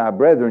these, my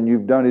brethren,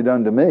 you've done it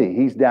unto me.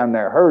 He's down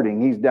there hurting.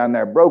 He's down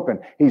there broken.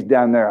 He's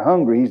down there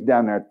hungry. He's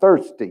down there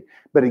thirsty.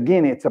 But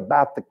again, it's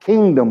about the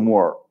kingdom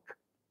work.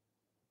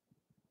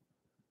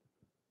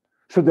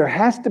 So there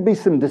has to be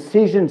some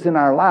decisions in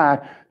our life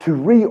to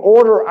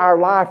reorder our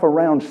life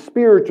around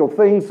spiritual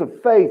things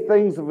of faith,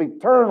 things of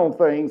eternal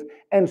things,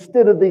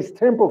 instead of these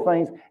temporal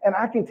things. And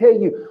I can tell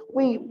you,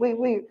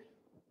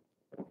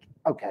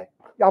 okay,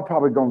 y'all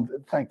probably going to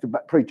think the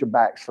preacher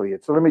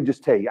backslid. So let me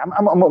just tell you,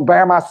 I'm going to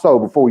bare my soul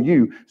before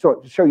you so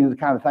to show you the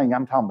kind of thing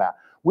I'm talking about.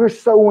 We're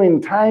so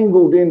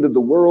entangled into the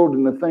world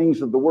and the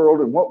things of the world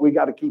and what we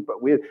got to keep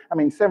up with. I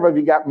mean, several of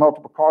you got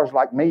multiple cars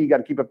like me. You got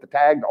to keep up the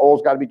tag. The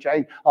oil's got to be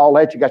changed. All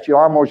that. You got your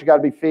armors. You got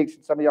to be fixed.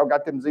 And some of y'all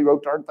got them zero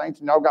turn things.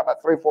 And y'all got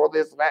about 3 or 4 of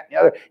this and that and the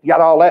other. You got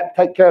all that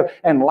to take care of.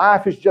 And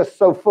life is just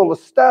so full of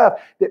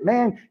stuff that,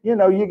 man, you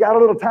know, you got a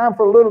little time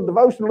for a little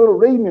devotion, a little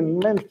reading.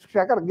 And, man,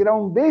 I got to get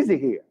on busy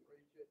here.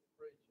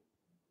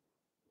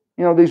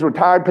 You know, these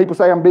retired people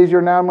say I'm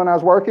busier now than when I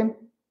was working.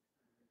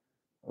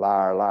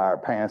 Liar, liar,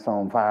 pants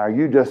on fire.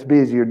 You're just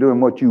busier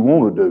doing what you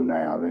want to do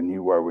now than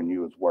you were when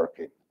you was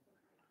working.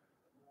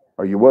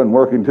 Or you wasn't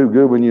working too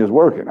good when you was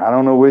working. I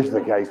don't know which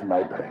the case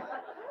may be.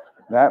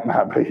 That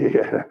might be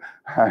it.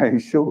 I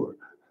ain't sure.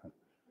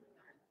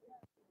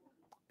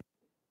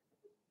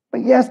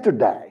 But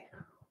yesterday,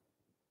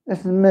 this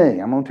is me.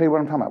 I'm going to tell you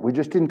what I'm talking about. We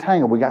just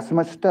entangled. We got so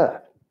much stuff.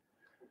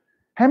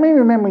 How many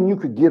remember when you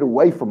could get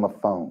away from a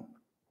phone?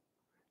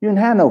 You didn't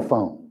have no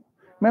phone.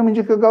 Remember when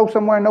you could go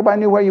somewhere and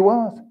nobody knew where you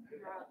was?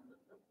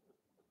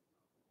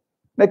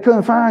 They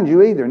couldn't find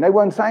you either. And they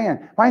wasn't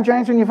saying, why ain't you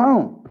answering your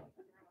phone?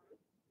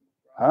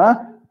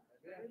 Huh?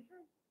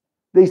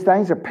 These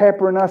things are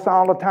peppering us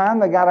all the time.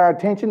 They got our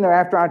attention. They're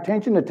after our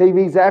attention. The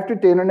TV's after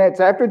it. The internet's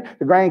after it.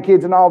 The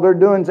grandkids and all they're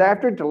doing is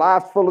after it. The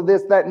life's full of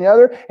this, that, and the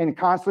other. And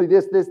constantly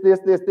this.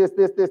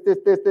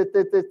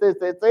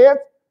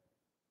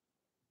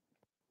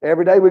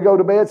 Every day we go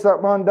to bed,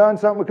 something undone,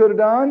 something we could have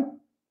done.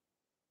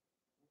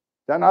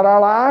 Is that not our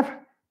life?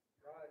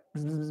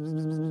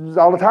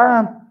 All the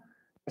time.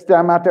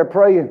 I'm out there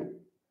praying.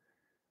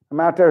 I'm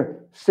out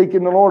there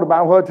seeking the Lord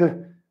about what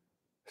to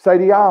say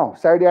to y'all.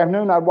 Saturday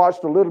afternoon, I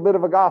watched a little bit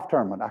of a golf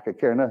tournament. I could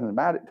care nothing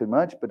about it too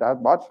much, but I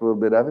watched a little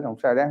bit of it on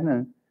Saturday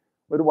afternoon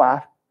with the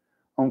wife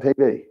on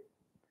TV.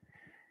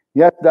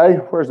 Yesterday,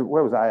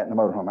 where was I at in the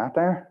motorhome? Out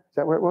there? Is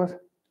that where it was?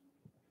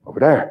 Over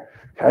there.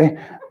 Okay.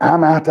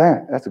 I'm out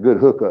there. That's a good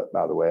hookup,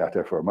 by the way, out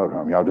there for a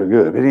motorhome. Y'all do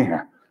good. But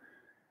anyhow,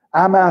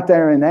 I'm out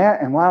there in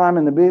that, and while I'm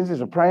in the business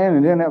of praying,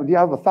 and then the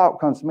other thought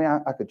comes to me,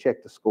 I could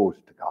check the scores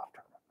at the golf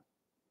tournament.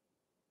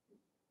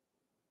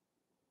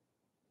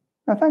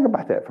 Now think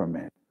about that for a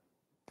minute.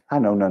 I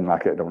know nothing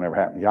like that don't ever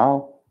happen to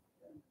y'all.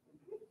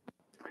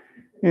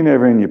 You're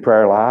never in your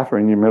prayer life or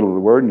in your middle of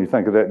the word, and you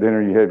think of that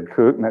dinner you had to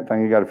cook, and that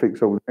thing you got to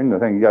fix over there, and the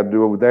thing you got to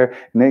do over there.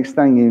 Next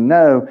thing you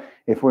know,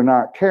 if we're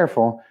not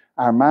careful,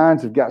 our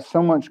minds have got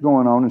so much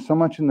going on and so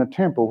much in the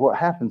temple. What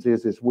happens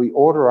is we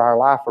order our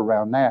life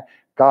around that.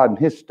 God and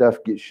his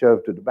stuff gets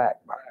shoved to the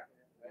back burner.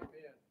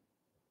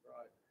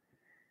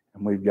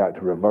 And we've got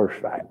to reverse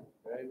that.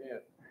 Amen.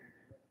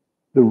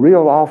 The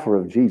real offer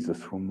of Jesus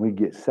when we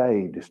get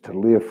saved is to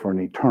live for an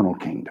eternal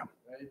kingdom.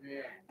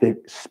 Amen.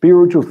 That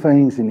spiritual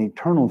things and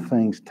eternal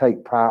things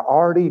take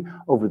priority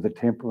over the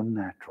temporal and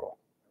natural.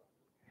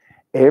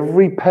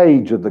 Every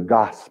page of the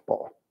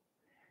gospel,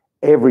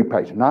 every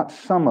page, not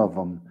some of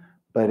them,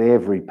 but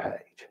every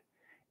page,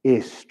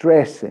 is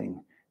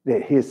stressing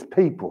that his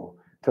people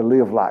to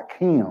live like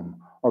him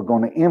are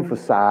going to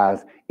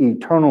emphasize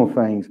eternal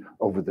things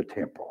over the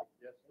temporal.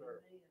 Yes, sir.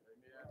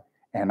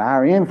 And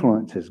our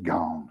influence is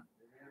gone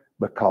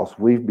because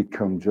we've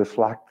become just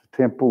like the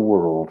temporal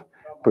world,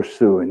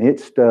 pursuing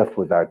its stuff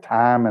with our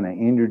time and our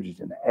energies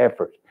and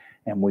effort.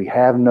 And we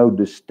have no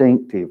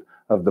distinctive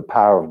of the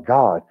power of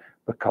God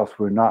because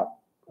we're not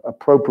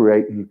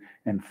appropriating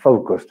and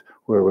focused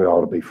where we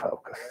ought to be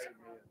focused.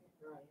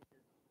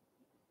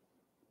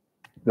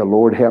 The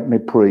Lord help me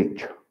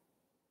preach.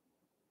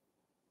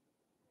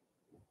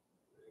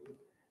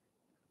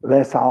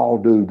 Let's all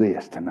do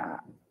this tonight.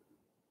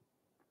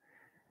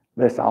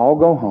 Let's all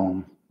go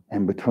home,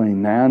 and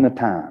between now and the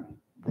time,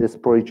 this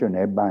preacher and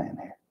everybody in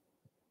here,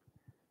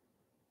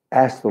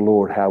 ask the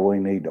Lord how we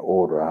need to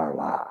order our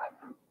life,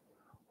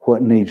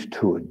 what needs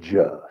to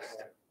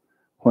adjust,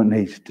 what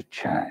needs to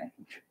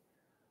change.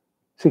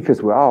 See,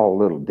 because we're all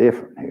a little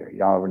different here.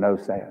 Y'all ever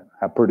notice that?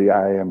 How pretty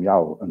I am?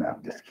 Y'all, no,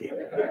 I'm just kidding.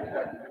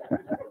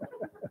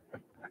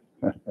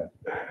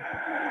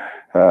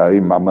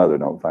 Even my mother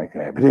don't think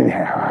that. But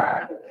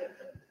anyhow.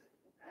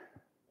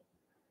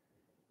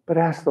 But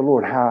ask the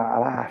Lord how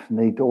our life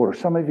needs to order.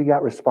 Some of you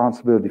got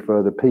responsibility for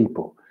other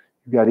people.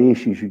 You've got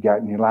issues you got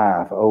in your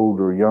life,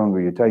 older or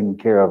younger. You're taking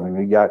care of them.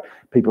 You got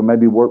people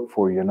maybe work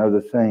for you and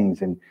other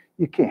things. And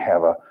you can't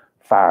have a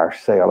fire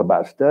sale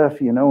about stuff,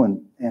 you know,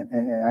 and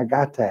I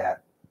got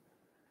that.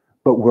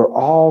 But we're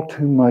all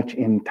too much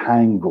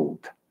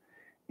entangled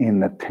in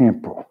the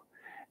temporal.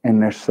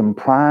 And there's some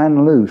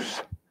prying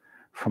loose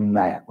from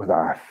that with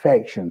our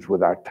affections,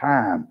 with our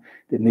time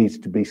that needs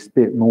to be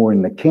spent more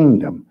in the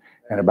kingdom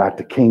and about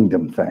the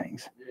kingdom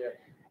things.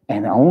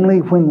 And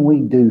only when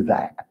we do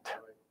that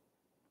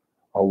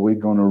are we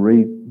going to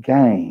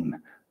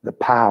regain the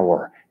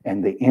power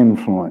and the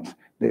influence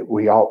that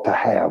we ought to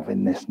have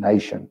in this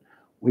nation.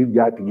 We've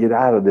got to get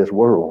out of this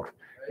world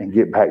and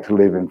get back to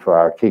living for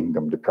our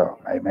kingdom to come.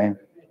 Amen.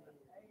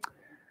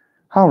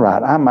 All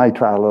right, I may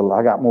try a little.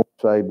 I got more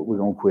to say, but we're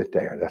going to quit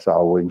there. That's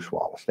all we can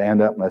swallow.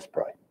 Stand up and let's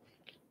pray.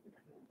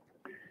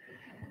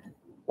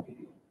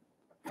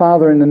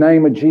 Father, in the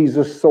name of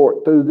Jesus,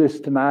 sort through this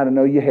tonight. I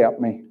know you help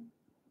me.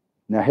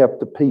 Now help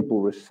the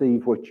people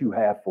receive what you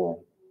have for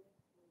them.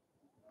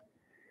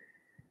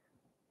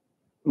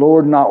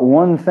 Lord, not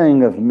one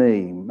thing of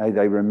me may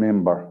they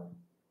remember.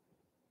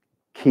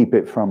 Keep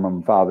it from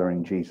them, Father,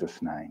 in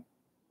Jesus' name.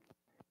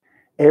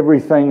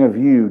 Everything of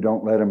you,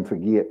 don't let them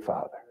forget,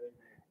 Father,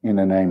 in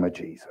the name of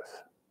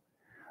Jesus.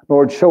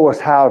 Lord, show us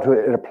how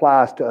it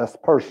applies to us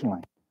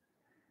personally,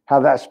 how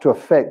that's to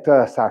affect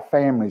us, our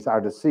families,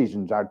 our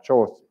decisions, our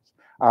choices,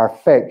 our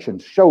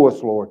affections. Show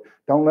us, Lord.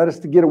 Don't let us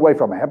to get away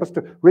from it. Help us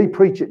to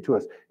re-preach it to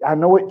us. I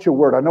know it's your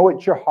word. I know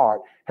it's your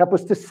heart. Help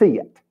us to see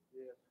it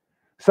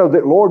so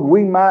that, Lord,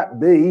 we might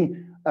be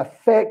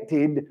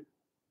affected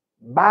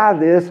by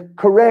this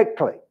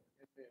correctly.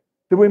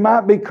 That we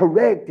might be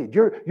corrected.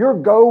 Your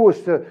goal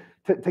was to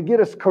get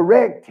us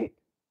corrected.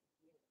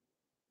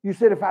 You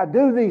said, if I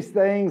do these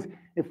things,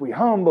 if we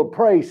humble,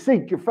 pray,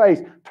 seek your face,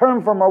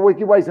 turn from our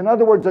wicked ways. In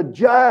other words,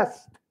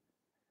 adjust.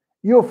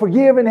 You'll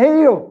forgive and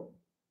heal.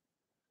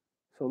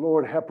 So,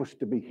 Lord, help us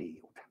to be healed.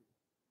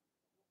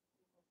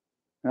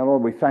 Now,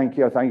 Lord, we thank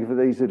you. I thank you for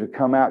these that have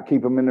come out.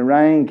 Keep them in the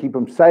rain. Keep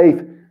them safe.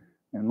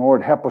 And,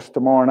 Lord, help us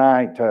tomorrow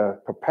night to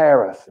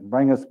prepare us and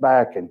bring us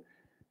back and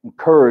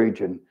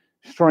encourage and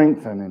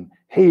strengthen and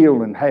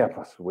heal and help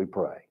us, we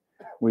pray.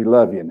 We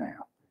love you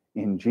now.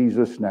 In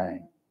Jesus'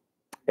 name,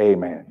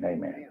 amen.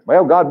 Amen.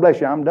 Well, God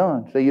bless you. I'm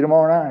done. See you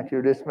tomorrow night.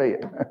 You're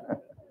dismissed.